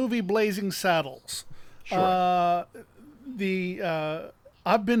 The movie Blazing Saddles. Sure.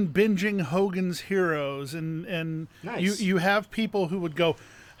 I've been binging Hogan's Heroes, and nice. you have people who would go,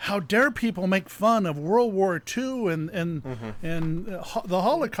 how dare people make fun of World War II and the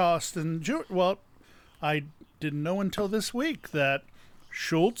Holocaust and well, I didn't know until this week that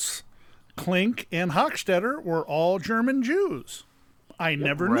Schultz, Klink, and Hochstetter were all German Jews. I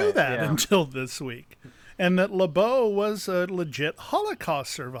never knew that until this week, and that LeBeau was a legit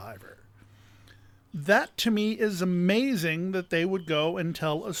Holocaust survivor. That, to me, is amazing that they would go and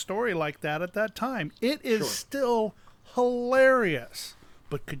tell a story like that at that time. It is still hilarious.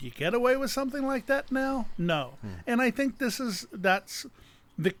 But could you get away with something like that now? No. And I think that's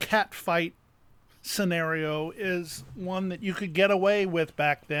the cat fight scenario is one that you could get away with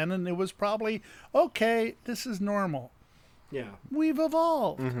back then, and it was probably, okay, this is normal. Yeah. We've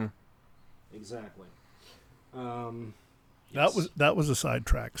evolved. Mm-hmm. Exactly. Yes. That was a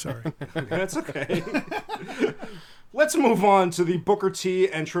sidetrack, sorry. That's okay. Let's move on to the Booker T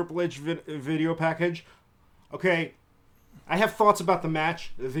and Triple H video package. Okay, I have thoughts about the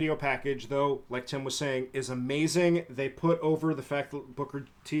match. The video package, though, like Tim was saying, is amazing. They put over the fact that Booker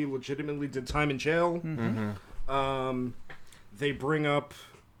T legitimately did time in jail. Mm-hmm. They bring up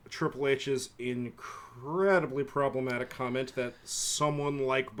Triple H's incredibly problematic comment that someone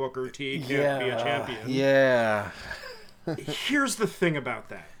like Booker T can't be a champion. Yeah. Here's the thing about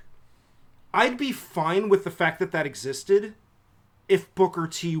that. I'd be fine with the fact that existed if Booker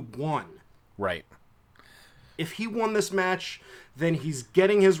T won. Right. If he won this match, then he's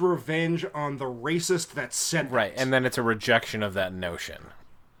getting his revenge on the racist that said that. Right, and then it's a rejection of that notion.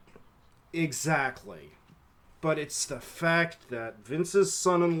 Exactly. But it's the fact that Vince's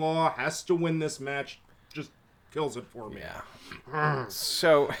son-in-law has to win this match just kills it for me. Yeah.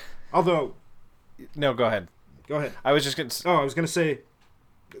 So... Although... No, go ahead. Go ahead. I was just going to... Oh, I was going to say...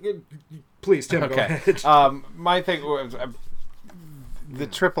 Please, Tim, go ahead. My thing was... The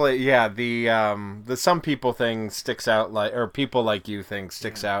AAA, yeah, the some people thing sticks out or people like you thing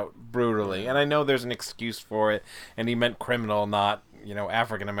sticks out brutally, and I know there's an excuse for it, and he meant criminal, not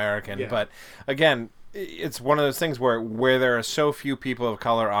African American, but again, it's one of those things where there are so few people of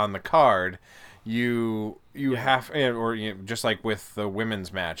color on the card, you have, or just like with the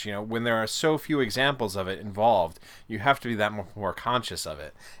women's match, when there are so few examples of it involved, you have to be that much more conscious of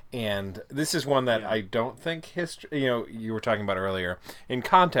it. And this is one that I don't think history, you were talking about earlier, in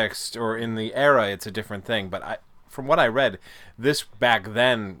context or in the era, it's a different thing. But from what I read, this back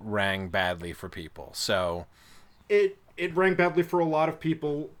then rang badly for people. So it rang badly for a lot of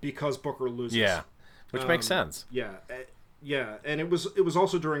people because Booker loses. Yeah, which makes sense. Yeah, and it was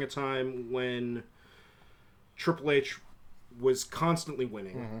also during a time when Triple H was constantly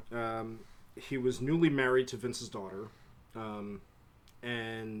winning. Mm-hmm. He was newly married to Vince's daughter.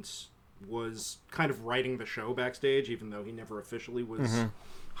 And was kind of writing the show backstage, even though he never officially was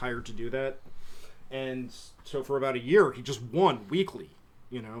hired to do that. And so for about a year, he just won weekly.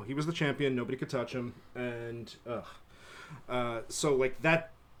 He was the champion, nobody could touch him, and so like that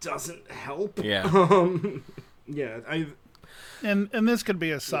doesn't help. Yeah, And this could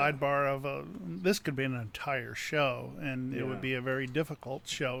be a sidebar of this could be an entire show, and it would be a very difficult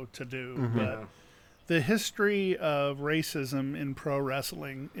show to do, but. The history of racism in pro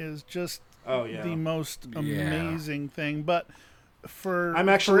wrestling is just the most amazing thing. But for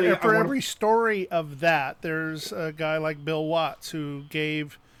every story of that, there's a guy like Bill Watts who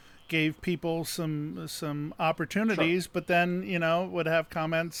gave people some opportunities, but then would have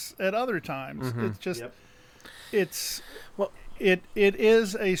comments at other times. It's just It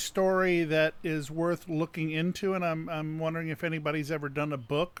is a story that is worth looking into, and I'm wondering if anybody's ever done a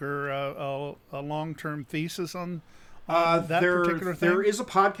book or a long-term thesis on that particular thing. There is a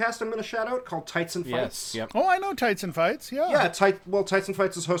podcast I'm going to shout out called Tights and Fights. Yes, yep. Oh, I know Tights and Fights. Yeah. Yeah, Tights and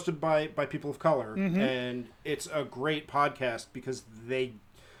Fights is hosted by people of color, and it's a great podcast because they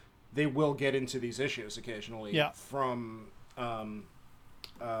will get into these issues occasionally from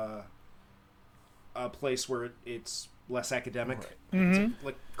a place where it's less academic.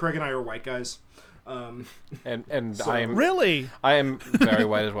 Like Craig and I are white guys, and so, I am very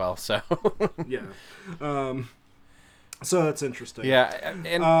white as well. So so that's interesting. Yeah,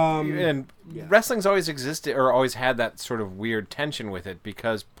 and wrestling's always existed or always had that sort of weird tension with it,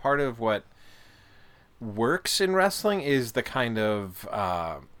 because part of what works in wrestling is the kind of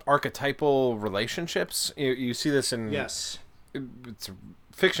archetypal relationships. You see this in it's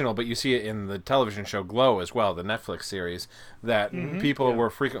fictional, but you see it in the television show Glow as well, the Netflix series, that people were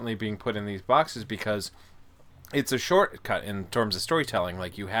frequently being put in these boxes because it's a shortcut in terms of storytelling.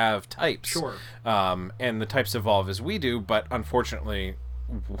 Like, you have types, and the types evolve as we do, but unfortunately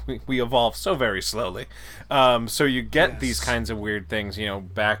we evolve so very slowly. So you get these kinds of weird things.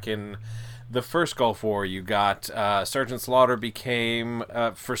 Back in the first Gulf War, you got Sergeant Slaughter became,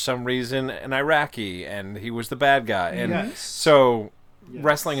 for some reason, an Iraqi, and he was the bad guy. And so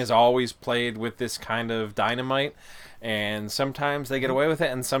wrestling has always played with this kind of dynamite, and sometimes they get away with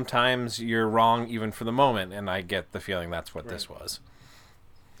it, and sometimes you're wrong even for the moment, and I get the feeling that's what this was.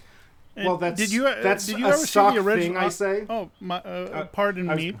 Well, did you ever see the original thing I say? Pardon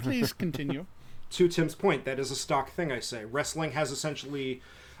me. Please continue. To Tim's point, that is a stock thing I say. Wrestling has essentially,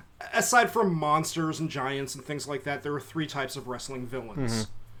 aside from monsters and giants and things like that, there are three types of wrestling villains.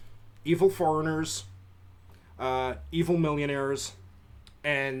 Evil foreigners, evil millionaires,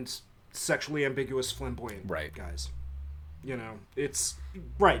 and sexually ambiguous flamboyant guys. It's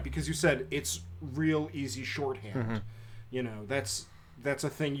right, because you said it's real easy shorthand. That's a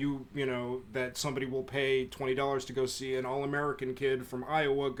thing that somebody will pay $20 to go see an all-American kid from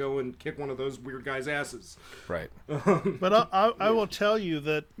Iowa go and kick one of those weird guys' asses. Right. But I will tell you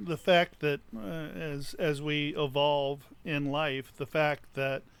that the fact that as we evolve in life, the fact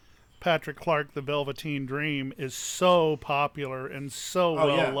that Patrick Clark, the Velveteen Dream, is so popular and so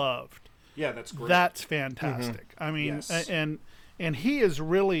well loved. Yeah, that's great. That's fantastic. I mean, and he is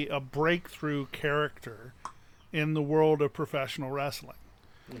really a breakthrough character in the world of professional wrestling.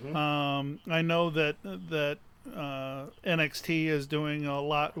 I know that NXT is doing a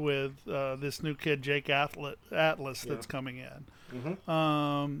lot with this new kid, Jake Atlas, that's coming in.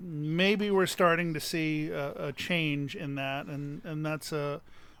 Maybe we're starting to see a change in that, and that's a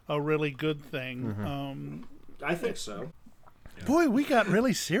really good thing. I think so. Boy, we got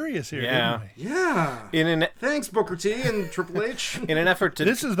really serious here, didn't we? Yeah. Thanks, Booker T and Triple H. In an effort to...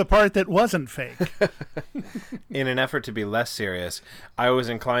 This is the part that wasn't fake. In an effort to be less serious, I was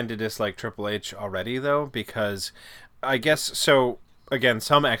inclined to dislike Triple H already, though, because I guess... So, again,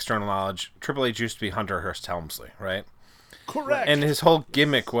 some external knowledge. Triple H used to be Hunter Hearst Helmsley, right? Correct. And his whole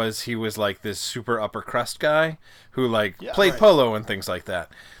gimmick was he was like this super upper crust guy who played polo and things like that.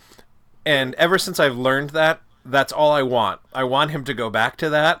 And ever since I've learned that, that's all I want. I want him to go back to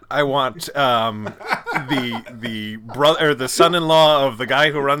that. I want the brother or the son-in-law of the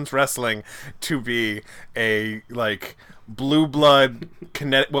guy who runs wrestling to be a blue blood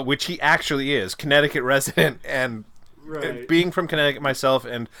which he actually is, Connecticut resident, and being from Connecticut myself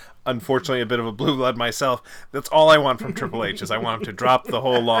and unfortunately a bit of a blue blood myself, that's all I want from Triple H is I want him to drop the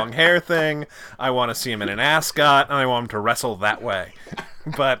whole long hair thing. I want to see him in an ascot, and I want him to wrestle that way.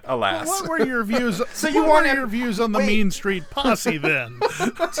 But alas. What were your views? So you want your views on the Mean Street Posse then?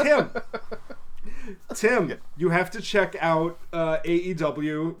 Tim, you have to check out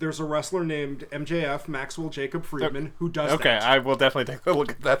AEW. There's a wrestler named MJF, Maxwell Jacob Friedman, who does that. Okay, I will definitely take a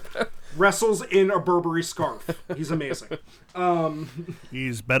look at that. Wrestles in a Burberry scarf. He's amazing.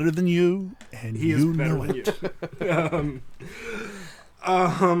 He's better than you, and he is better than you.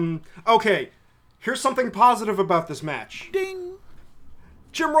 Okay, here's something positive about this match. Ding!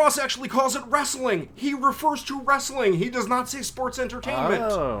 Jim Ross actually calls it wrestling. He refers to wrestling. He does not say sports entertainment.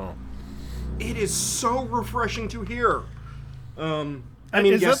 Oh. It is so refreshing to hear.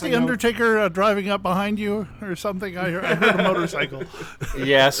 Is that the Undertaker driving up behind you or something? I heard a motorcycle.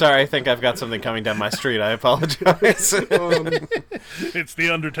 Yeah, sorry. I think I've got something coming down my street. I apologize. It's the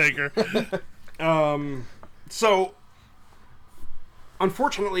Undertaker. So,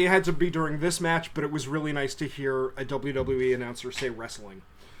 unfortunately, it had to be during this match, but it was really nice to hear a WWE announcer say wrestling.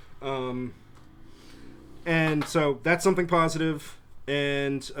 And so that's something positive.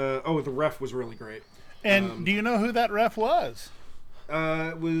 And, the ref was really great. And do you know who that ref was?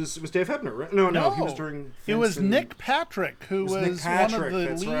 It was Dave Hebner, right? No, he was during... It was Nick Patrick, who was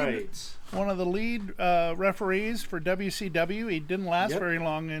one of the lead referees for WCW. He didn't last very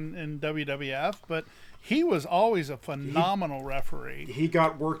long in WWF, but he was always a phenomenal referee. He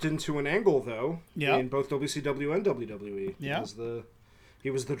got worked into an angle, though, in both WCW and WWE. Yeah.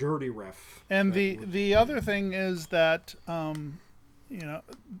 He was the dirty ref. And the other thing is that...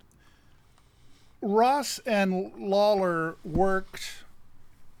 Ross and Lawler worked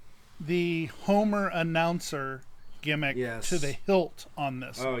the Homer announcer gimmick to the hilt on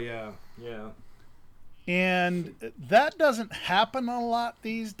this. Oh, yeah. And that doesn't happen a lot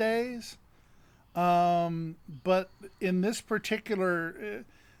these days. But in this particular...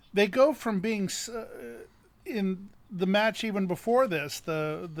 they go from being... in the match even before this,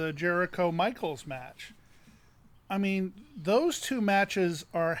 the Jericho-Michaels match... I mean, those two matches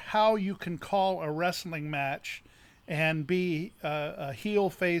are how you can call a wrestling match and be a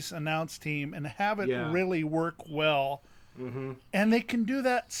heel-face announce team and have it really work well. Mm-hmm. And they can do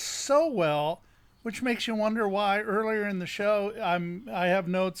that so well, which makes you wonder why earlier in the show I have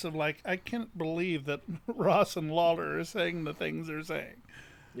notes of I can't believe that Ross and Lawler are saying the things they're saying.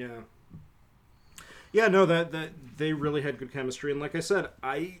 Yeah. Yeah, no, that they really had good chemistry. And like I said,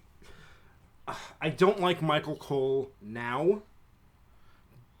 I don't like Michael Cole now,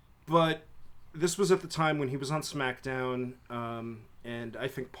 but this was at the time when he was on SmackDown, and I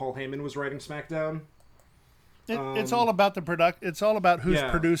think Paul Heyman was writing SmackDown. It's all about the It's all about who's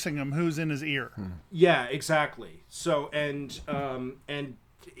producing him, who's in his ear. Yeah, exactly. So and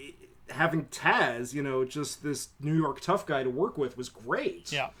having Taz, just this New York tough guy to work with was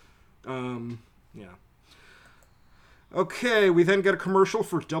great. Yeah. Okay, we then get a commercial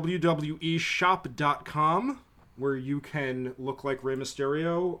for WWEshop.com, where you can look like Rey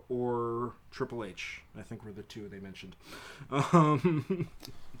Mysterio or Triple H. I think were the two they mentioned.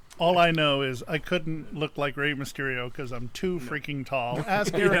 All I know is I couldn't look like Rey Mysterio because I'm too freaking tall.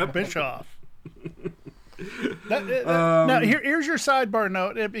 Ask Eric Bischoff. Now, here's your sidebar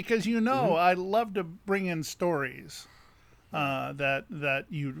note, because I love to bring in stories that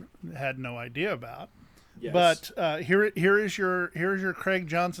you had no idea about. Yes. But here is your Craig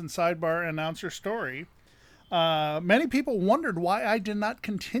Johnson sidebar announcer story. Many people wondered why I did not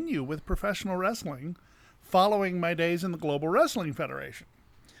continue with professional wrestling following my days in the Global Wrestling Federation.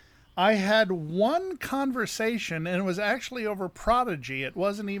 I had one conversation, and it was actually over Prodigy. It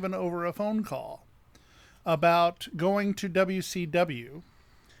wasn't even over a phone call, about going to WCW.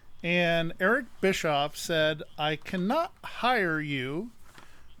 And Eric Bischoff said, I cannot hire you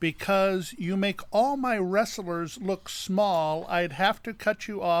because you make all my wrestlers look small. I'd have to cut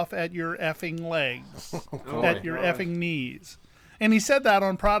you off at your effing legs, at your effing knees. And he said that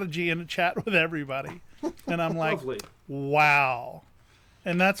on Prodigy in a chat with everybody. And I'm like, wow.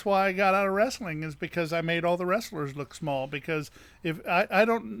 And that's why I got out of wrestling, is because I made all the wrestlers look small. Because if I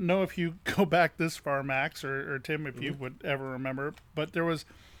don't know if you go back this far, Max, or Tim, if you would ever remember, but there was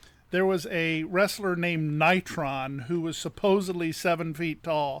there was a wrestler named Nitron who was supposedly 7 feet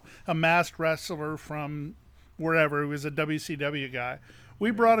tall, a masked wrestler from wherever, who was a WCW guy. We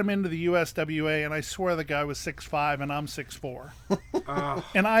brought him into the USWA, and I swear the guy was 6'5", and I'm 6'4".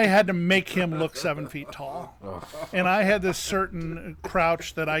 And I had to make him look 7 feet tall. And I had this certain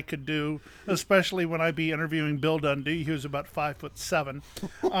crouch that I could do, especially when I'd be interviewing Bill Dundee, who was about 5'7".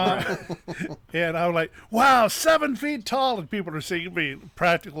 And I was like, wow, 7 feet tall. And people are seeing me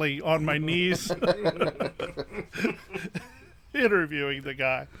practically on my knees interviewing the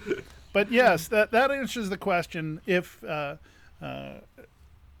guy. But yes, that answers the question. If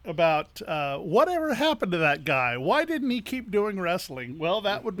about whatever happened to that guy? Why didn't he keep doing wrestling? Well,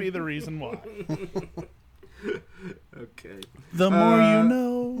 that would be the reason why. Okay. The more you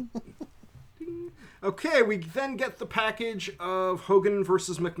know. Okay, we then get the package of Hogan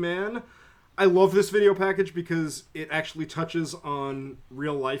versus McMahon. I love this video package because it actually touches on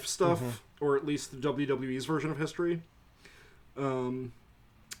real life stuff, or at least the WWE's version of history. And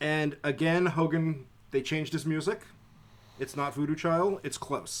again, Hogan, they changed his music. It's not Voodoo Child. It's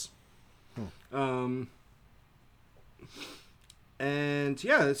close. And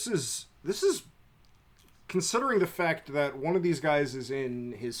yeah, this is considering the fact that one of these guys is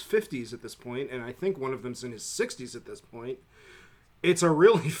in his 50s at this point, and I think one of them's in his 60s at this point. It's a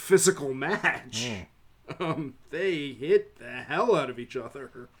really physical match. They hit the hell out of each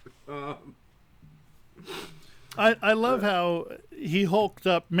other. I love how he hulked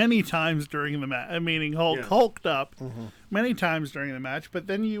up many times during the match. Meaning hulked up many times during the match. But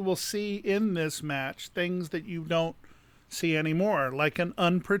then you will see in this match things that you don't see anymore, like an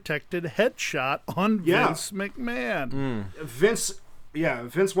unprotected headshot on Vince McMahon.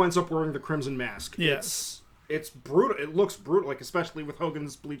 Vince winds up wearing the Crimson Mask. Yes. It's brutal. It looks brutal, like especially with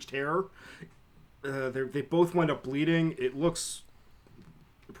Hogan's bleached hair. They both wind up bleeding. It looks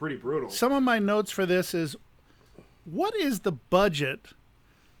pretty brutal. Some of my notes for this is, what is the budget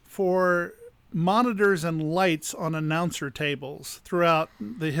for monitors and lights on announcer tables throughout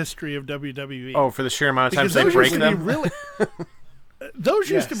the history of WWE? Oh, for the sheer amount of times Because they break them? Those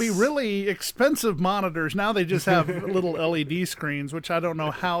used to be really expensive monitors. Now they just have little LED screens, which I don't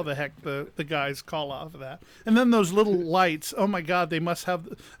know how the heck the guys call off of that. And then those little lights. Oh my God, he must have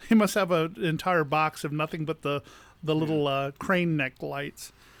an entire box of nothing but the little crane neck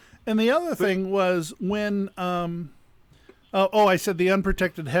lights. And the other thing was when, I said the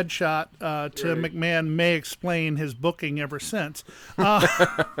unprotected headshot to McMahon may explain his booking ever since.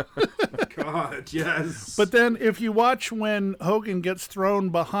 God, yes. But then if you watch when Hogan gets thrown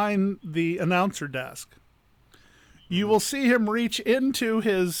behind the announcer desk, you will see him reach into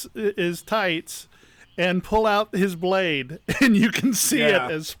his tights and pull out his blade, and you can see it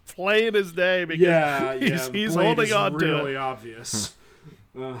as plain as day because he's holding on to it. Really obvious.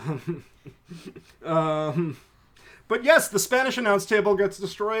 But yes, the Spanish announce table gets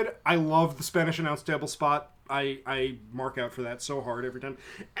destroyed. I love the Spanish announce table spot. I mark out for that so hard every time.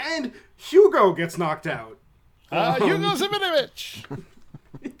 And Hugo gets knocked out. Hugo Savinovich!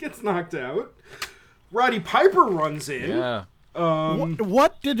 He gets knocked out. Roddy Piper runs in. Yeah.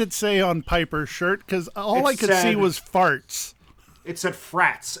 What did it say on Piper's shirt? Because all I could see was farts. It said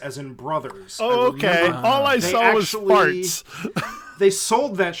frats, as in brothers. Oh, okay. All I saw was farts. They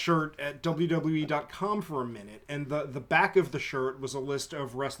sold that shirt at WWE.com for a minute, and the back of the shirt was a list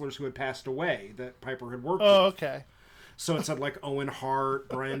of wrestlers who had passed away that Piper had worked with. Oh, okay. So it said, like, Owen Hart,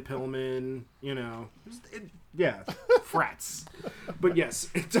 Brian Pillman, frats. But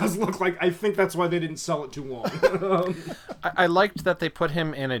yes, it does look like, I think that's why they didn't sell it too long. I liked that they put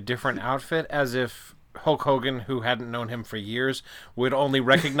him in a different outfit, as if Hulk Hogan, who hadn't known him for years, would only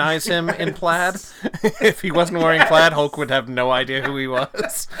recognize him in plaid. If he wasn't wearing plaid, Hulk would have no idea who he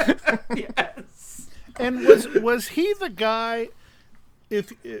was. Yes. And was he the guy?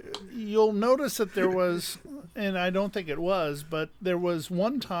 If you'll notice that there was, and I don't think it was, but there was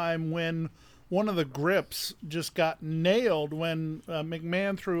one time when one of the grips just got nailed when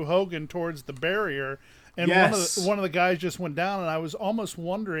McMahon threw Hogan towards the barrier, and one of the guys just went down, and I was almost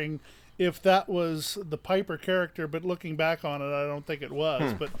wondering if that was the Piper character, but looking back on it, I don't think it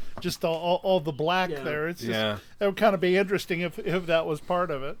was. But just all the black there, it's just, it would kind of be interesting if that was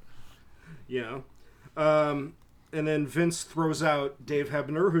part of it. Yeah. And then Vince throws out Dave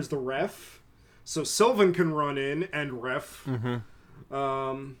Hebner, who's the ref, so Sylvan can run in and ref.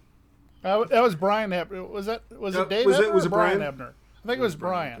 That was Brian Hebner. Was it Dave Hebner or Brian Hebner? I think it was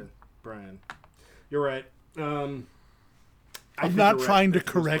Brian. Okay. Brian. You're right. I'm not trying to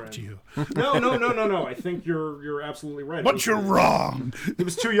correct you. No. I think you're absolutely right. But you're wrong. He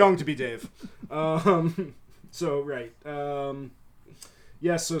was too young to be Dave. So right.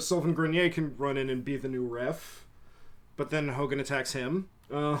 Yeah, so Sylvain Grenier can run in and be the new ref, but then Hogan attacks him.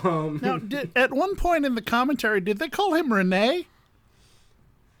 Now, at one point in the commentary, did they call him Rene?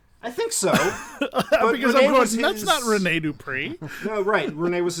 I think so. Because Rene I'm going, was that's his- not Rene Dupree. No, right.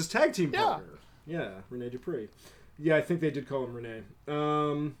 Rene was his tag team Yeah. partner. Yeah, Rene Dupree. Yeah, I think they did call him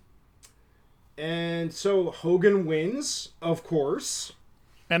Rene. And so Hogan wins, of course.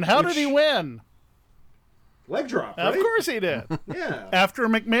 And how did Which- he win? Leg drop, right? Of course he did. Yeah. After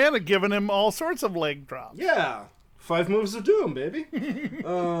McMahon had given him all sorts of leg drops. Yeah. 5 moves of doom, baby.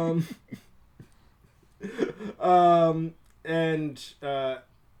 And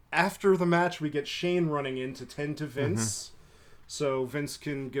after the match, we get Shane running in to tend to Vince, so Vince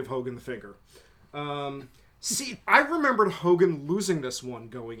can give Hogan the finger. See, I remembered Hogan losing this one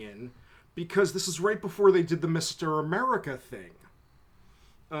going in because this is right before they did the Mr. America thing.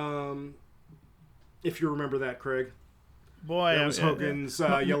 If you remember that, Craig. Boy, That was Hogan's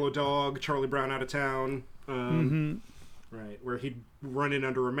Yellow Dog, Charlie Brown Out of Town. Right, where he'd run in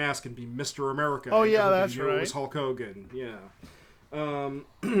under a mask and be Mr. America. Oh, and yeah, everybody that's knew it was right. Hulk Hogan. Yeah.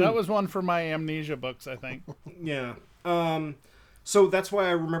 that was one for my amnesia books, I think. Yeah. So that's why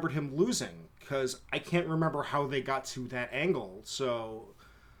I remembered him losing, because I can't remember how they got to that angle. So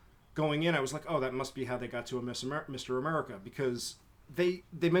going in, I was like, oh, that must be how they got to a Mr. America, because they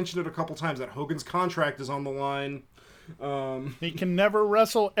mentioned it a couple times that Hogan's contract is on the line. He can never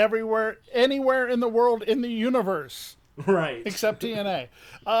wrestle anywhere in the world, in the universe, Right. except TNA.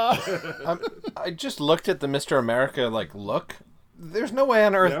 I just looked at the Mr. America look. There's no way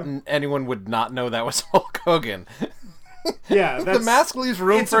on earth anyone would not know that was Hulk Hogan. Yeah, The mask leaves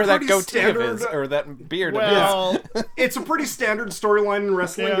room it's a for that pretty goatee of standard- his, or that beard of Well, It's a pretty standard storyline in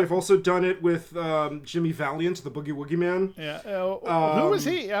wrestling. Yeah. They've also done it with Jimmy Valiant, the Boogie Woogie Man. yeah. Who was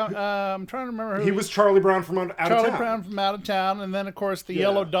he? I'm trying to remember who He was Charlie Brown from out of Charlie town. Brown from out of town, and then of course the Yeah.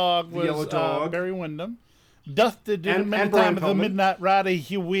 Yellow Dog The was Yellow Dog. Barry Windham. Doth did And many Brian times the Pillman. Midnight Rider,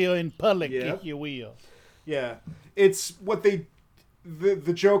 he will in public, Yeah. if you will. Yeah, it's what they.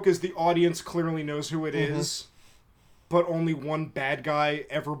 The joke is the audience clearly knows who it is, but only one bad guy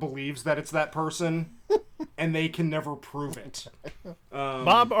ever believes that it's that person, and they can never prove it.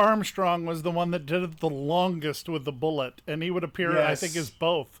 Bob Armstrong was the one that did it the longest with the bullet, and he would appear, I Yes. think, as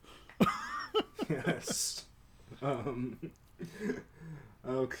both. Yes.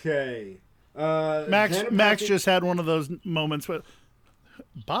 Okay. Max then Max Patrick- just had one of those moments with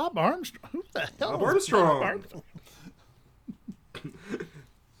Bob Armstrong. Who the hell? Bob is Bob Armstrong.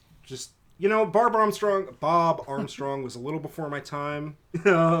 Just Bob Armstrong was a little before my time.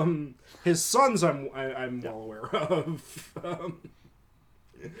 His sons, I'm well aware of.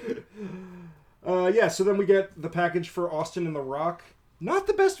 Yeah. So then we get the package for Austin and The Rock. Not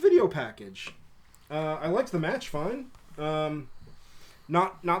the best video package. I liked the match fine.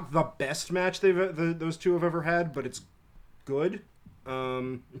 Not the best match those two have ever had, but it's good.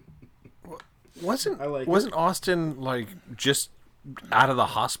 Wasn't I like wasn't Austin just out of the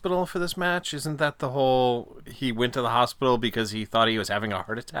hospital for this match? Isn't that the whole? He went to the hospital because he thought he was having a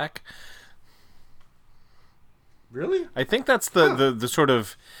heart attack. Really? I think that's the sort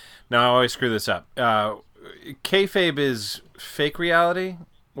of. Now I always screw this up. Kayfabe is fake reality,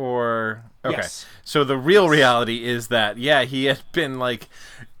 or okay. Yes. So the real reality is that he had been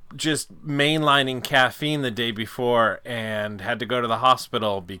just mainlining caffeine the day before and had to go to the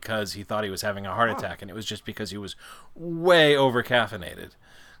hospital because he thought he was having a heart attack, and it was just because he was way over caffeinated.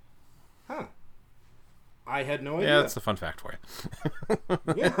 Huh. I had no idea. Yeah, that's the fun fact for you.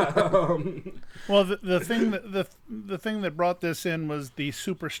 Well, the thing the thing that brought this in was the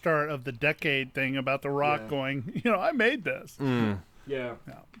superstar of the decade thing about The Rock going, I made this. Yeah.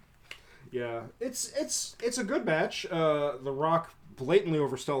 Yeah. It's a good match. The Rock blatantly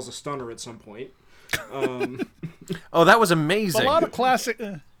oversells a stunner at some point. Oh, that was amazing. A lot of classic,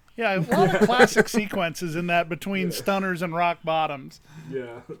 a lot of classic sequences in that between stunners and rock bottoms.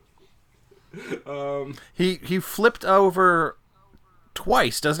 Yeah. He flipped over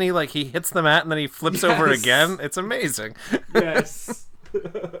twice, doesn't he? He hits the mat and then he flips over Yes. again. It's amazing. Yes.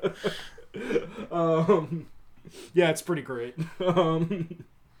 Yeah, it's pretty great.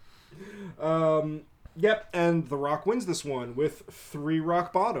 Yep, and The Rock wins this one with 3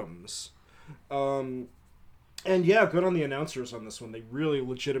 rock bottoms. And yeah, good on the announcers on this one. They really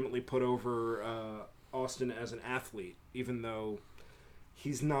legitimately put over Austin as an athlete, even though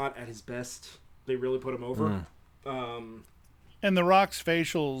he's not at his best. They really put him over. And The Rock's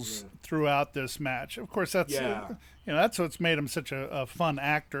facials throughout this match. Of course, that's Yeah. that's what's made him such a fun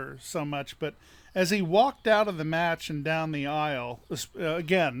actor so much. But as he walked out of the match and down the aisle,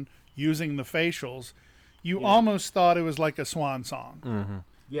 again using the facials, you almost thought it was like a swan song.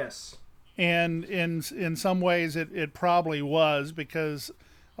 Yes. And in some ways it probably was, because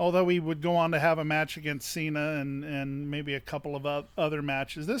although he would go on to have a match against Cena and maybe a couple of other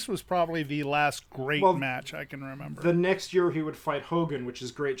matches, this was probably the last great match I can remember. The next year he would fight Hogan, which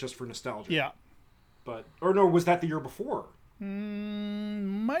is great just for nostalgia. Yeah. But, or no, was that the year before?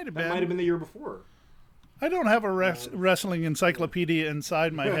 Might have been. That might have been the year before. I don't have a wrestling encyclopedia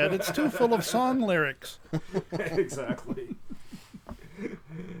inside my head. It's too full of song lyrics. Exactly.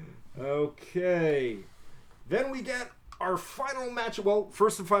 Okay. Then we get our final match. Well,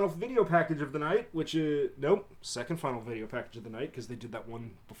 first and final video package of the night, which is... Nope. Second final video package of the night, because they did that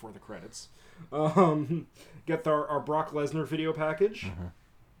one before the credits. Get our Brock Lesnar video package.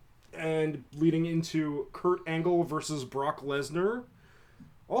 And leading into Kurt Angle versus Brock Lesnar.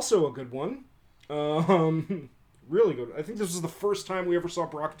 Also a good one. Really good. I think this was the first time we ever saw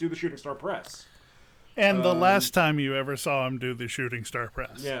Brock do the Shooting Star Press. And the last time you ever saw him do the Shooting Star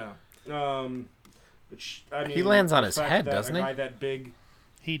Press. Yeah. Which, I mean, he lands on his fact head, that doesn't he? A guy that big.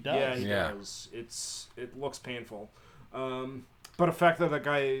 He does. Yeah, he does. It looks painful. But the fact that a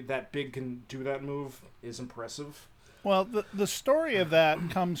guy that big can do that move is impressive. Well, the story of that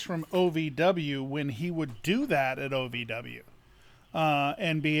comes from OVW, when he would do that at OVW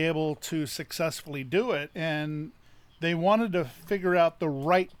and be able to successfully do it. And they wanted to figure out the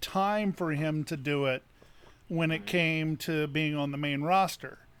right time for him to do it when it came to being on the main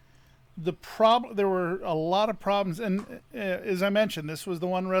roster. There were a lot of problems. And as I mentioned, this was the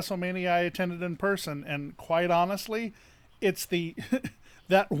one WrestleMania I attended in person. And quite honestly, it's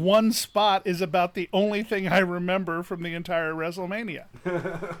that one spot is about the only thing I remember from the entire WrestleMania,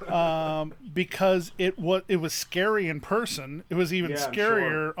 because it was scary in person. It was even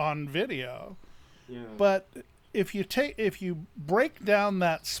scarier on video. Yeah. But if you break down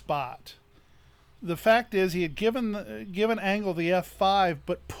that spot, the fact is he had given Angle the F5,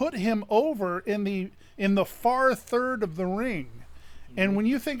 but put him over in the far third of the ring. And when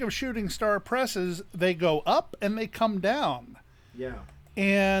you think of Shooting Star Presses, they go up and they come down. Yeah.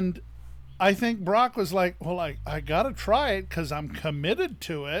 And I think Brock was like, well, I got to try it because I'm committed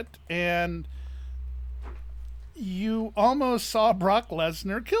to it. And you almost saw Brock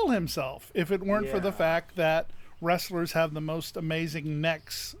Lesnar kill himself if it weren't for the fact that wrestlers have the most amazing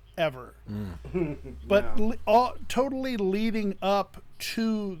necks ever. But totally leading up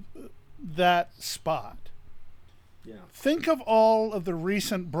to that spot. Yeah. Think of all of the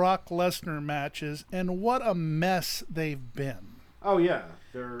recent Brock Lesnar matches and what a mess they've been. Oh yeah,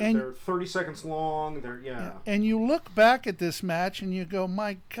 they're 30 seconds long. And you look back at this match and you go,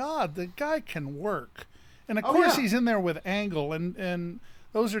 my God, the guy can work. And of course he's in there with Angle, and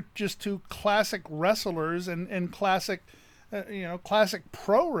those are just two classic wrestlers and classic, classic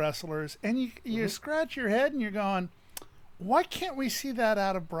pro wrestlers. And you scratch your head and you're going, why can't we see that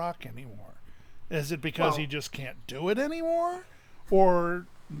out of Brock anymore? Is it because he just can't do it anymore, or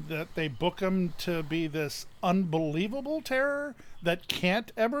that they book him to be this unbelievable terror that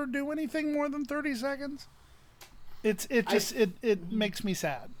can't ever do anything more than 30 seconds? It makes me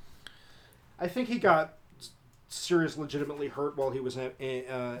sad. I think he got legitimately hurt while he was an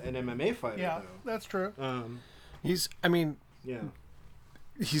MMA fighter. Yeah, though. That's true. He's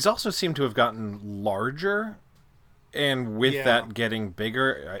also seemed to have gotten larger, and with that getting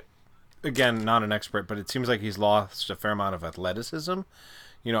bigger, again, not an expert, but it seems like he's lost a fair amount of athleticism.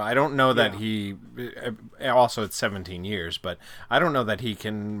 I don't know that he, also it's 17 years, but I don't know that he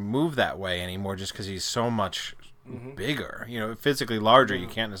can move that way anymore just because he's so much bigger. Physically larger, you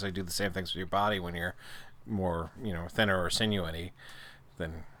can't necessarily do the same things with your body when you're more, thinner or sinewy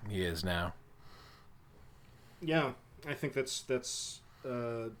than he is now. Yeah, I think that's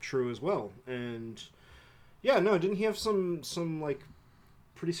true as well. And didn't he have some like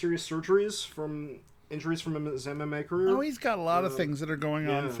pretty serious surgeries from injuries from his MMA career? Oh, he's got a lot of things that are going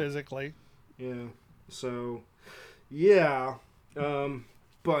on physically. Yeah. So,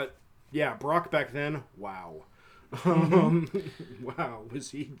 but Brock back then, wow. Wow,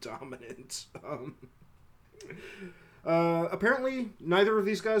 was he dominant. Apparently, neither of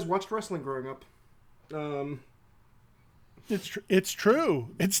these guys watched wrestling growing up. It's true.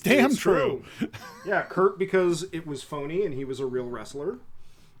 It's damn true. Yeah, Kurt because it was phony and he was a real wrestler.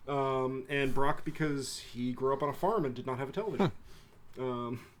 And Brock because he grew up on a farm and did not have a television.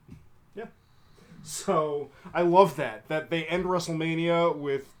 So I love that they end WrestleMania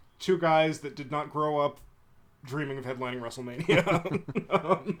with two guys that did not grow up dreaming of headlining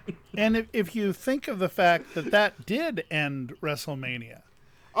WrestleMania. And if you think of the fact that did end WrestleMania.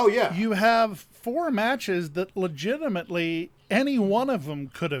 Oh yeah. You have 4 matches that legitimately any one of them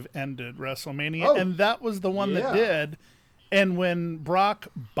could have ended WrestleMania, and that was the one that did. And when Brock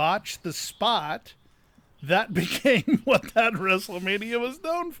botched the spot, that became what that WrestleMania was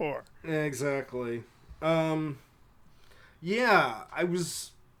known for. Exactly. Yeah,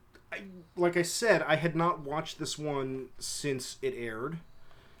 like I said, I had not watched this one since it aired.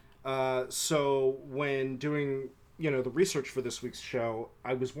 So when doing, the research for this week's show,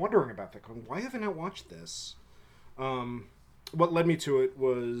 I was wondering about that. Going, why haven't I watched this? What led me to it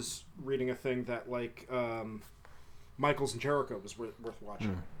was reading a thing that, like, Michaels and Jericho was worth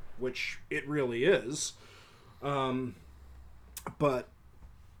watching, which it really is. But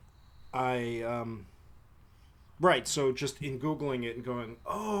I, right, so just in Googling it and going,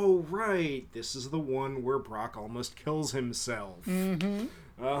 oh, right, this is the one where Brock almost kills himself. Mm-hmm.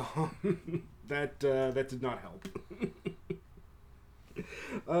 That did not help.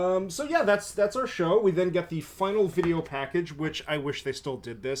 So yeah, that's our show. We then get the final video package, which I wish they still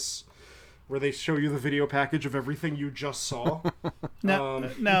did this, where they show you the video package of everything you just saw. Now,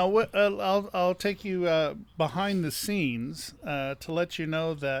 I'll take you behind the scenes to let you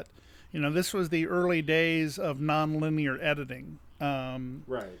know that this was the early days of nonlinear editing.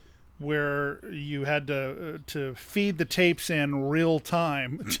 Right. Where you had to feed the tapes in real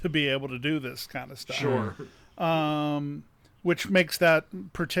time to be able to do this kind of stuff. Sure. Which makes that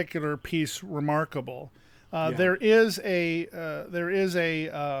particular piece remarkable. There is a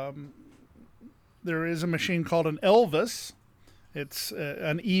machine called an Elvis. It's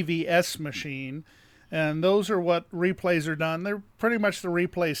an EVS machine, and those are what replays are done. They're pretty much the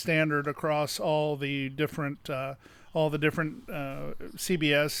replay standard across all the different CBS,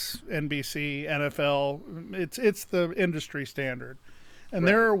 NBC, NFL. It's the industry standard, and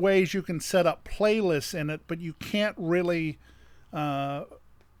there are ways you can set up playlists in it, but you can't really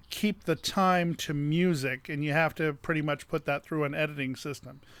keep the time to music, and you have to pretty much put that through an editing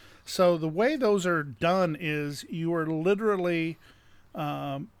system. So the way those are done is you are literally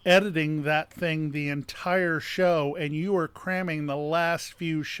editing that thing the entire show, and you are cramming the last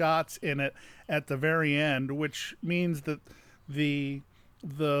few shots in it at the very end, which means that the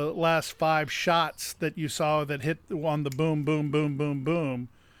last 5 shots that you saw that hit on the boom, boom, boom, boom, boom,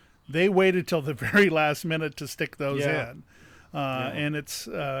 they waited till the very last minute to stick those in. And it's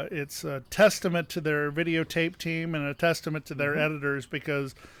a testament to their videotape team and a testament to their editors,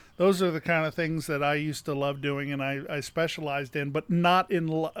 because those are the kind of things that I used to love doing and I specialized in, but not in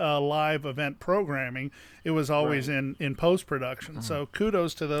live event programming. It was always in post-production. So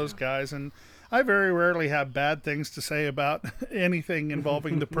kudos to those guys. And I very rarely have bad things to say about anything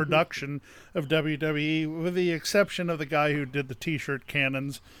involving the production of WWE, with the exception of the guy who did the T-shirt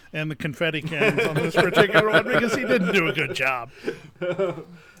cannons and the confetti cannons on this particular one, because he didn't do a good job.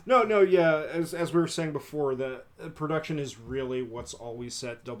 No, yeah. As we were saying before, the production is really what's always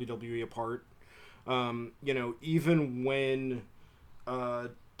set WWE apart. Even when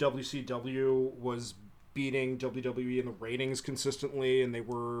WCW was beating WWE in the ratings consistently, and they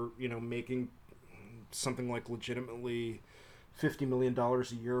were, making something like legitimately $50 million a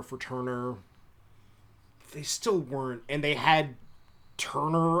year for Turner, they still weren't, and they had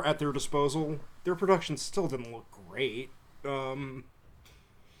Turner at their disposal. Their production still didn't look great.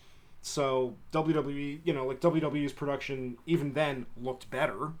 So WWE, WWE's production even then looked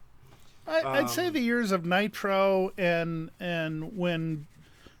better. I'd say the years of Nitro and when,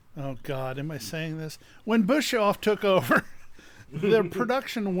 oh God, am I saying this? When Bischoff took over, the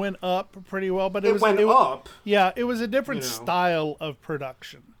production went up pretty well, but it went up. Yeah, it was a different style of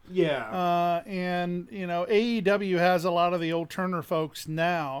production. Yeah. And AEW has a lot of the old Turner folks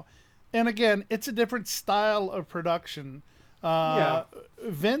now, and again, it's a different style of production.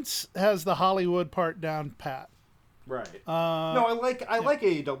 Vince has the Hollywood part down pat. Right. No, I like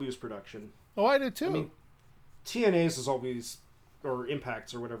AEW's production. Oh, I do too. I mean, TNA's is always, or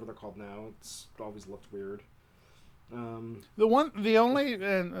Impacts or whatever they're called now, it's always looked weird. The only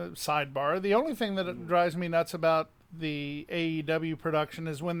sidebar, the only thing that drives me nuts about the AEW production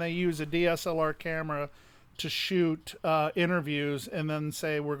is when they use a DSLR camera to shoot interviews and then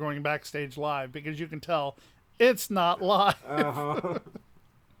say we're going backstage live, because you can tell it's not live.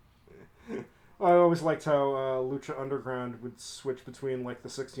 I always liked how Lucha Underground would switch between like the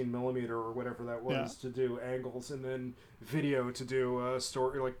 16mm or whatever that was to do angles, and then video to do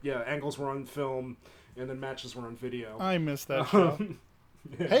story. Angles were on film, and then matches were on video. I missed that show.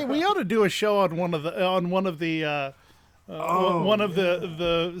 Hey, we ought to do a show on one of the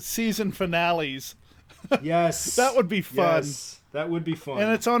season finales. Yes, that would be fun. Yes, that would be fun.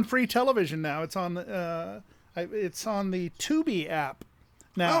 And it's on free television now. It's on the Tubi app.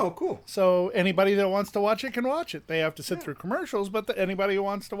 Now, Oh, cool. So anybody that wants to watch it can watch it. They have to sit through commercials, but anybody who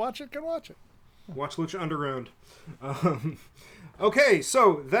wants to watch it can watch it. Watch Lucha Underground. Okay,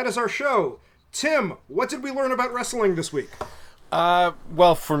 so that is our show. Tim, what did we learn about wrestling this week?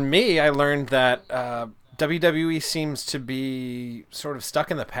 Well, for me, I learned that WWE seems to be sort of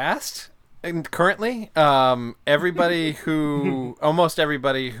stuck in the past. And currently, almost everybody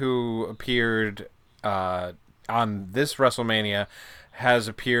who appeared on this WrestleMania has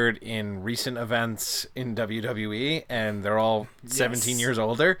appeared in recent events in WWE, and they're all 17 years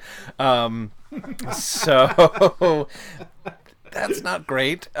older. So that's not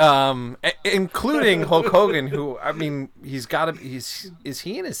great. Including Hulk Hogan, who, I mean, is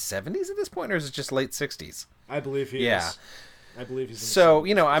he in his 70s at this point, or is it just late 60s? I believe he is. I believe he's in So,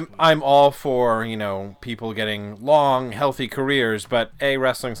 I'm all for, people getting long, healthy careers, but A,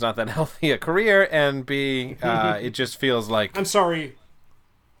 wrestling's not that healthy a career, and B, it just feels like... I'm sorry,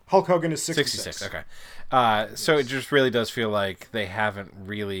 Hulk Hogan is 66. 66, okay. So it just really does feel like they haven't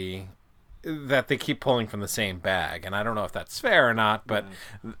really... that they keep pulling from the same bag, and I don't know if that's fair or not, but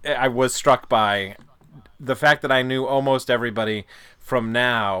I was struck by the fact that I knew almost everybody from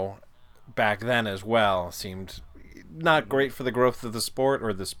now back then as well. Seemed not great for the growth of the sport,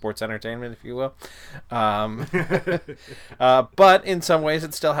 or the sports entertainment, if you will. But in some ways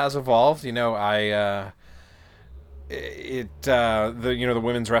it still has evolved. The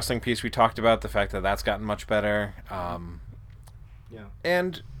women's wrestling piece we talked about, the fact that that's gotten much better.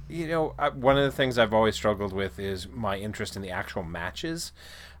 And one of the things I've always struggled with is my interest in the actual matches.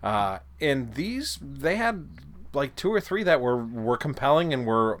 And they had like 2 or 3 that were compelling and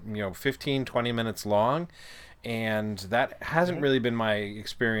were 15, 20 minutes long. And that hasn't really been my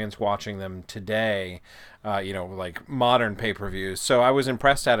experience watching them today, like modern pay-per-views. So I was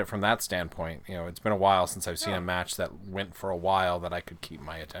impressed at it from that standpoint. It's been a while since I've seen a match that went for a while that I could keep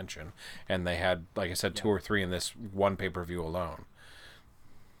my attention. And they had, like I said, 2 or 3 in this one pay-per-view alone.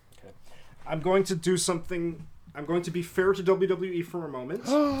 Okay. I'm going to do something. I'm going to be fair to WWE for a moment.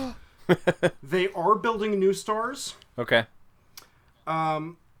 They are building new stars. Okay.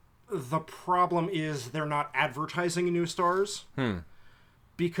 The problem is they're not advertising new stars.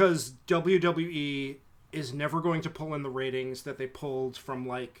 Because WWE is never going to pull in the ratings that they pulled from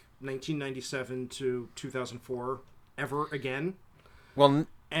like 1997 to 2004 ever again. Well,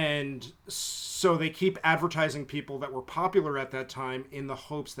 and so they keep advertising people that were popular at that time in the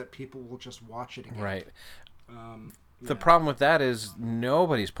hopes that people will just watch it again. Right. The problem with that is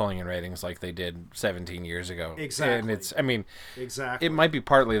nobody's pulling in ratings like they did 17 years ago. Exactly. And exactly. It might be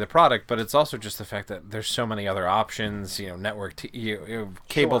partly the product, but it's also just the fact that there's so many other options. Network,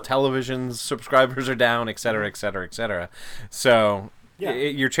 cable television subscribers are down, et cetera, et cetera, et cetera. So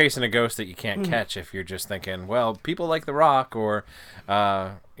you're chasing a ghost that you can't catch if you're just thinking, well, people like The Rock or,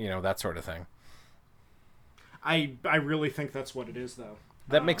 that sort of thing. I really think that's what it is, though.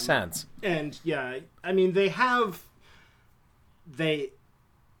 That makes sense. And they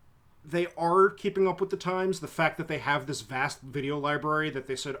are keeping up with the times. The fact that they have this vast video library that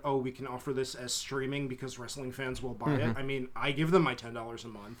they said, we can offer this as streaming because wrestling fans will buy it. I mean, I give them my $10 a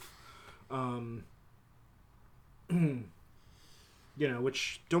month.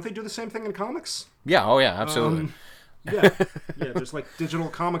 Which, don't they do the same thing in comics? Yeah. Oh, yeah. Absolutely. There's like digital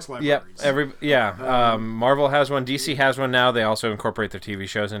comics libraries. Marvel has one, DC has one now. They also incorporate their TV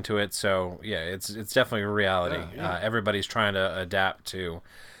shows into it. So it's definitely a reality. Everybody's trying to adapt to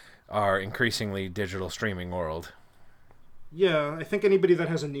our increasingly digital streaming world. Yeah, I think anybody that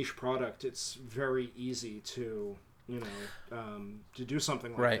has a niche product, it's very easy to to do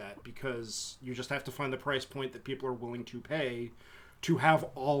something like that, because you just have to find the price point that people are willing to pay to have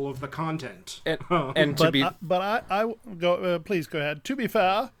all of the content. Please go ahead. To be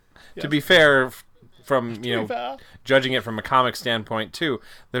fair, from judging it from a comic standpoint too,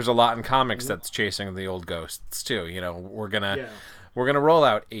 there's a lot in comics that's chasing the old ghosts too. We're gonna roll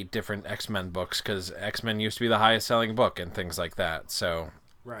out 8 different X-Men books because X-Men used to be the highest selling book and things like that. So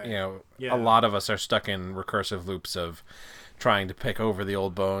a lot of us are stuck in recursive loops of trying to pick over the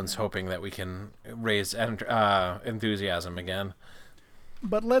old bones, hoping that we can raise enthusiasm again.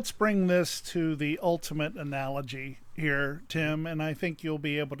 But let's bring this to the ultimate analogy here, Tim, and I think you'll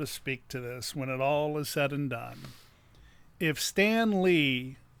be able to speak to this when it all is said and done. If Stan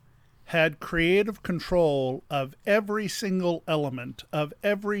Lee had creative control of every single element of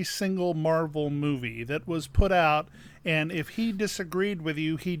every single Marvel movie that was put out, and if he disagreed with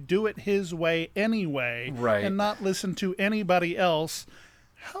you, he'd do it his way anyway, and not listen to anybody else,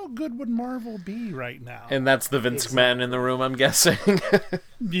 how good would Marvel be right now? And that's the Vince man in the room, I'm guessing.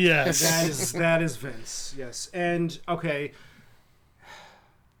 Yes. That is Vince, yes. And, okay,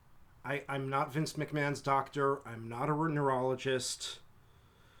 I'm not Vince McMahon's doctor. I'm not a neurologist.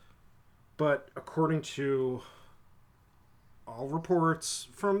 But according to all reports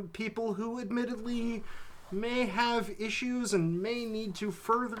from people who admittedly may have issues and may need to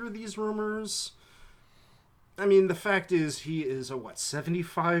further these rumors, I mean, the fact is he is a,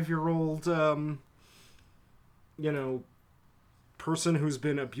 75-year-old, person who's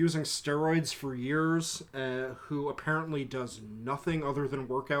been abusing steroids for years, who apparently does nothing other than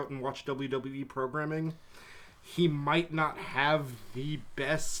work out and watch WWE programming. He might not have the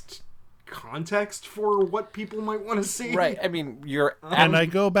best context for what people might want to see. Right. I mean, you're... And I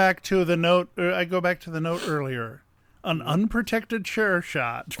go back to the note earlier. An unprotected chair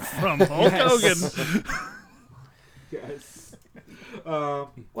shot from Hulk Hogan. Yes.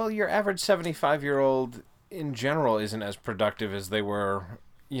 Well, your average 75-year-old in general isn't as productive as they were,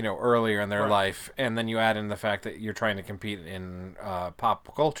 earlier in their life. And then you add in the fact that you're trying to compete in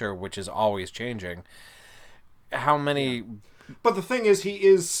pop culture, which is always changing. How many... But the thing is, he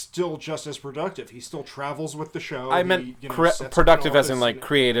is still just as productive. He still travels with the show. I meant productive as in, like,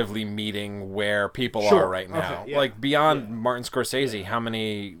 creatively meeting where people are right now. Okay, yeah. Like, beyond Martin Scorsese, how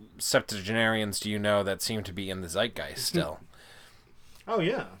many septuagenarians do you know that seem to be in the zeitgeist still? Oh,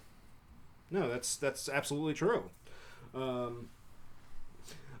 yeah. No, that's absolutely true.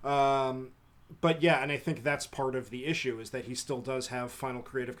 But yeah, and I think that's part of the issue, is that he still does have final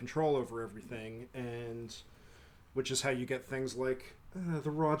creative control over everything, and which is how you get things like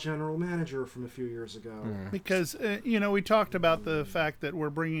the Raw general manager from a few years ago. Because, we talked about the fact that we're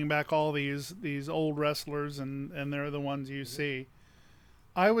bringing back all these old wrestlers, and they're the ones you see.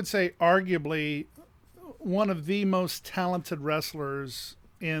 I would say arguably one of the most talented wrestlers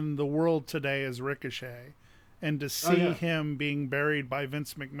in the world today is Ricochet. And to see him being buried by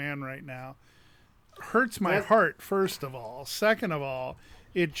Vince McMahon right now hurts my heart, first of all. Second of all,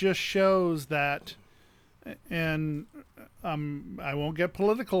 it just shows that, and I won't get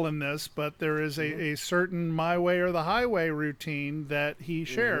political in this, but there is a certain my way or the highway routine that he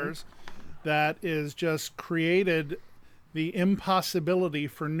shares that is just created the impossibility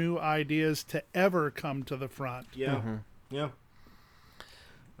for new ideas to ever come to the front. Yeah. Yeah.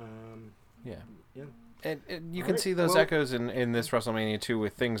 Yeah. And you can see those echoes in this WrestleMania too,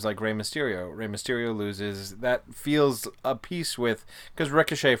 with things like Rey Mysterio. Rey Mysterio loses. That feels a piece with... Because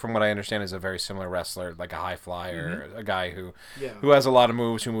Ricochet, from what I understand, is a very similar wrestler, like a high flyer, a guy who has a lot of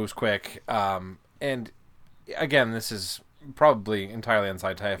moves, who moves quick. And again, this is probably entirely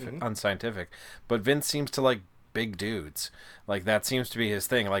unscientific, but Vince seems to like big dudes. Like, that seems to be his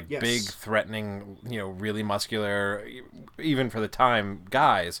thing. Like, big, threatening, really muscular, even for the time,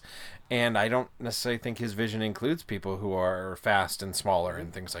 guys. And I don't necessarily think his vision includes people who are fast and smaller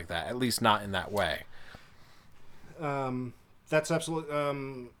and things like that. At least not in that way. That's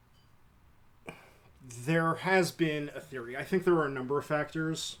absolutely... there has been a theory. I think there are a number of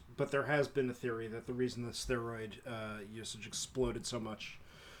factors, but there has been a theory that the reason the steroid usage exploded so much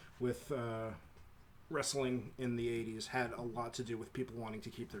with wrestling in the 80s had a lot to do with people wanting to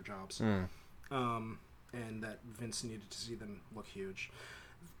keep their jobs. And that Vince needed to see them look huge.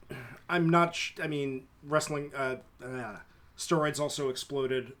 I'm not... wrestling... steroids also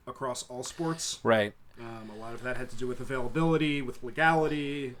exploded across all sports. Right. A lot of that had to do with availability, with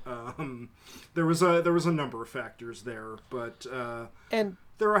legality. There was a number of factors there, but and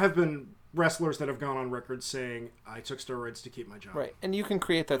there have been wrestlers that have gone on record saying, I took steroids to keep my job. Right, and you can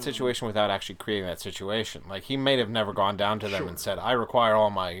create that situation without actually creating that situation. Like, he may have never gone down to them and said, I require all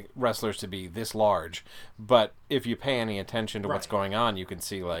my wrestlers to be this large, but if you pay any attention to what's going on, you can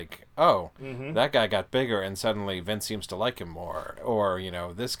see, like, that guy got bigger and suddenly Vince seems to like him more. Or,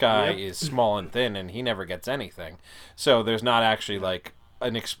 this guy is small and thin and he never gets anything. So there's not actually, like,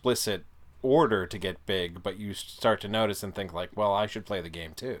 an explicit order to get big, but you start to notice and think, like, well, I should play the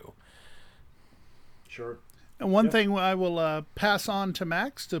game too. Sure. And one thing I will pass on to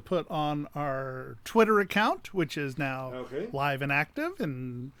Max to put on our Twitter account, which is now live and active,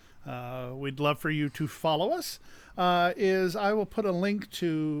 and we'd love for you to follow us, is I will put a link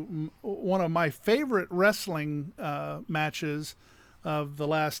to one of my favorite wrestling matches of the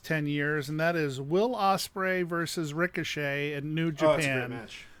last 10 years, and that is Will Ospreay versus Ricochet in New Japan. That's a great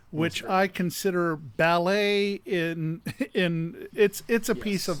match. Which I consider ballet in it's a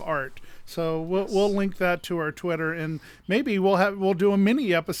piece of art. So we'll link that to our Twitter, and maybe we'll do a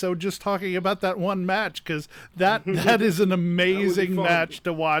mini episode just talking about that one match, because that is an amazing match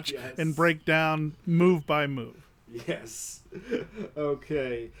to watch and break down move by move. Yes.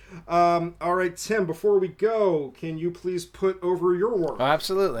 Okay. All right, Tim, before we go, can you please put over your work? Oh,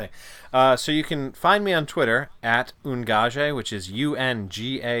 absolutely. So you can find me on Twitter at Ungajje, which is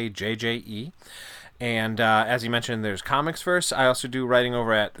Ungajjje. And as you mentioned, there's Comics Verse. I also do writing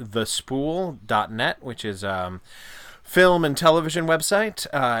over at thespool.net, which is film and television website.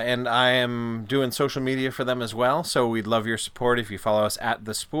 And I am doing social media for them as well. So we'd love your support if you follow us at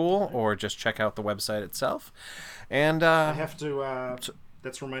The Spool or just check out the website itself. And I have to...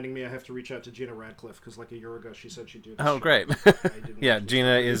 That's reminding me I have to reach out to Gina Radcliffe, because like a year ago she said she'd do this. Oh, great. Yeah,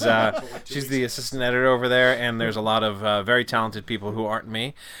 Gina is she's the assistant editor over there, and there's a lot of very talented people who aren't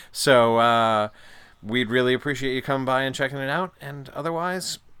me. So we'd really appreciate you coming by and checking it out. And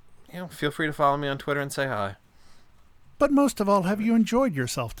otherwise, feel free to follow me on Twitter and say hi. But most of all, have you enjoyed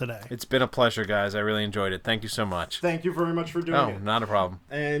yourself today? It's been a pleasure, guys. I really enjoyed it. Thank you so much. Thank you very much for doing it. Oh, not a problem.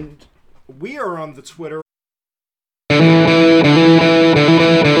 And we are on the Twitter.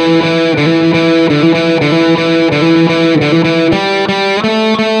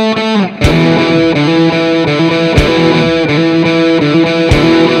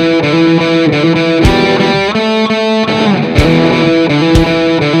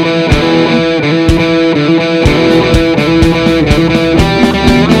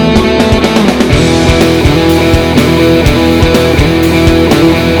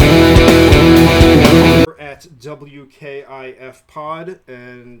 WKIF Pod,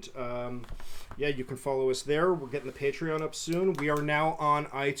 and you can follow us there. We're getting the Patreon up soon. We are now on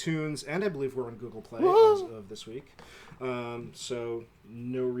iTunes, and I believe we're on Google Play as of this week. So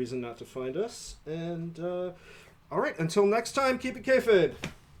no reason not to find us. And all right, until next time, keep it kayfabe.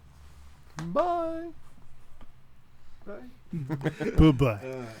 Bye. Bye.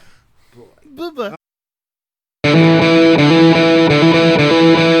 Bye-bye. Bye-bye.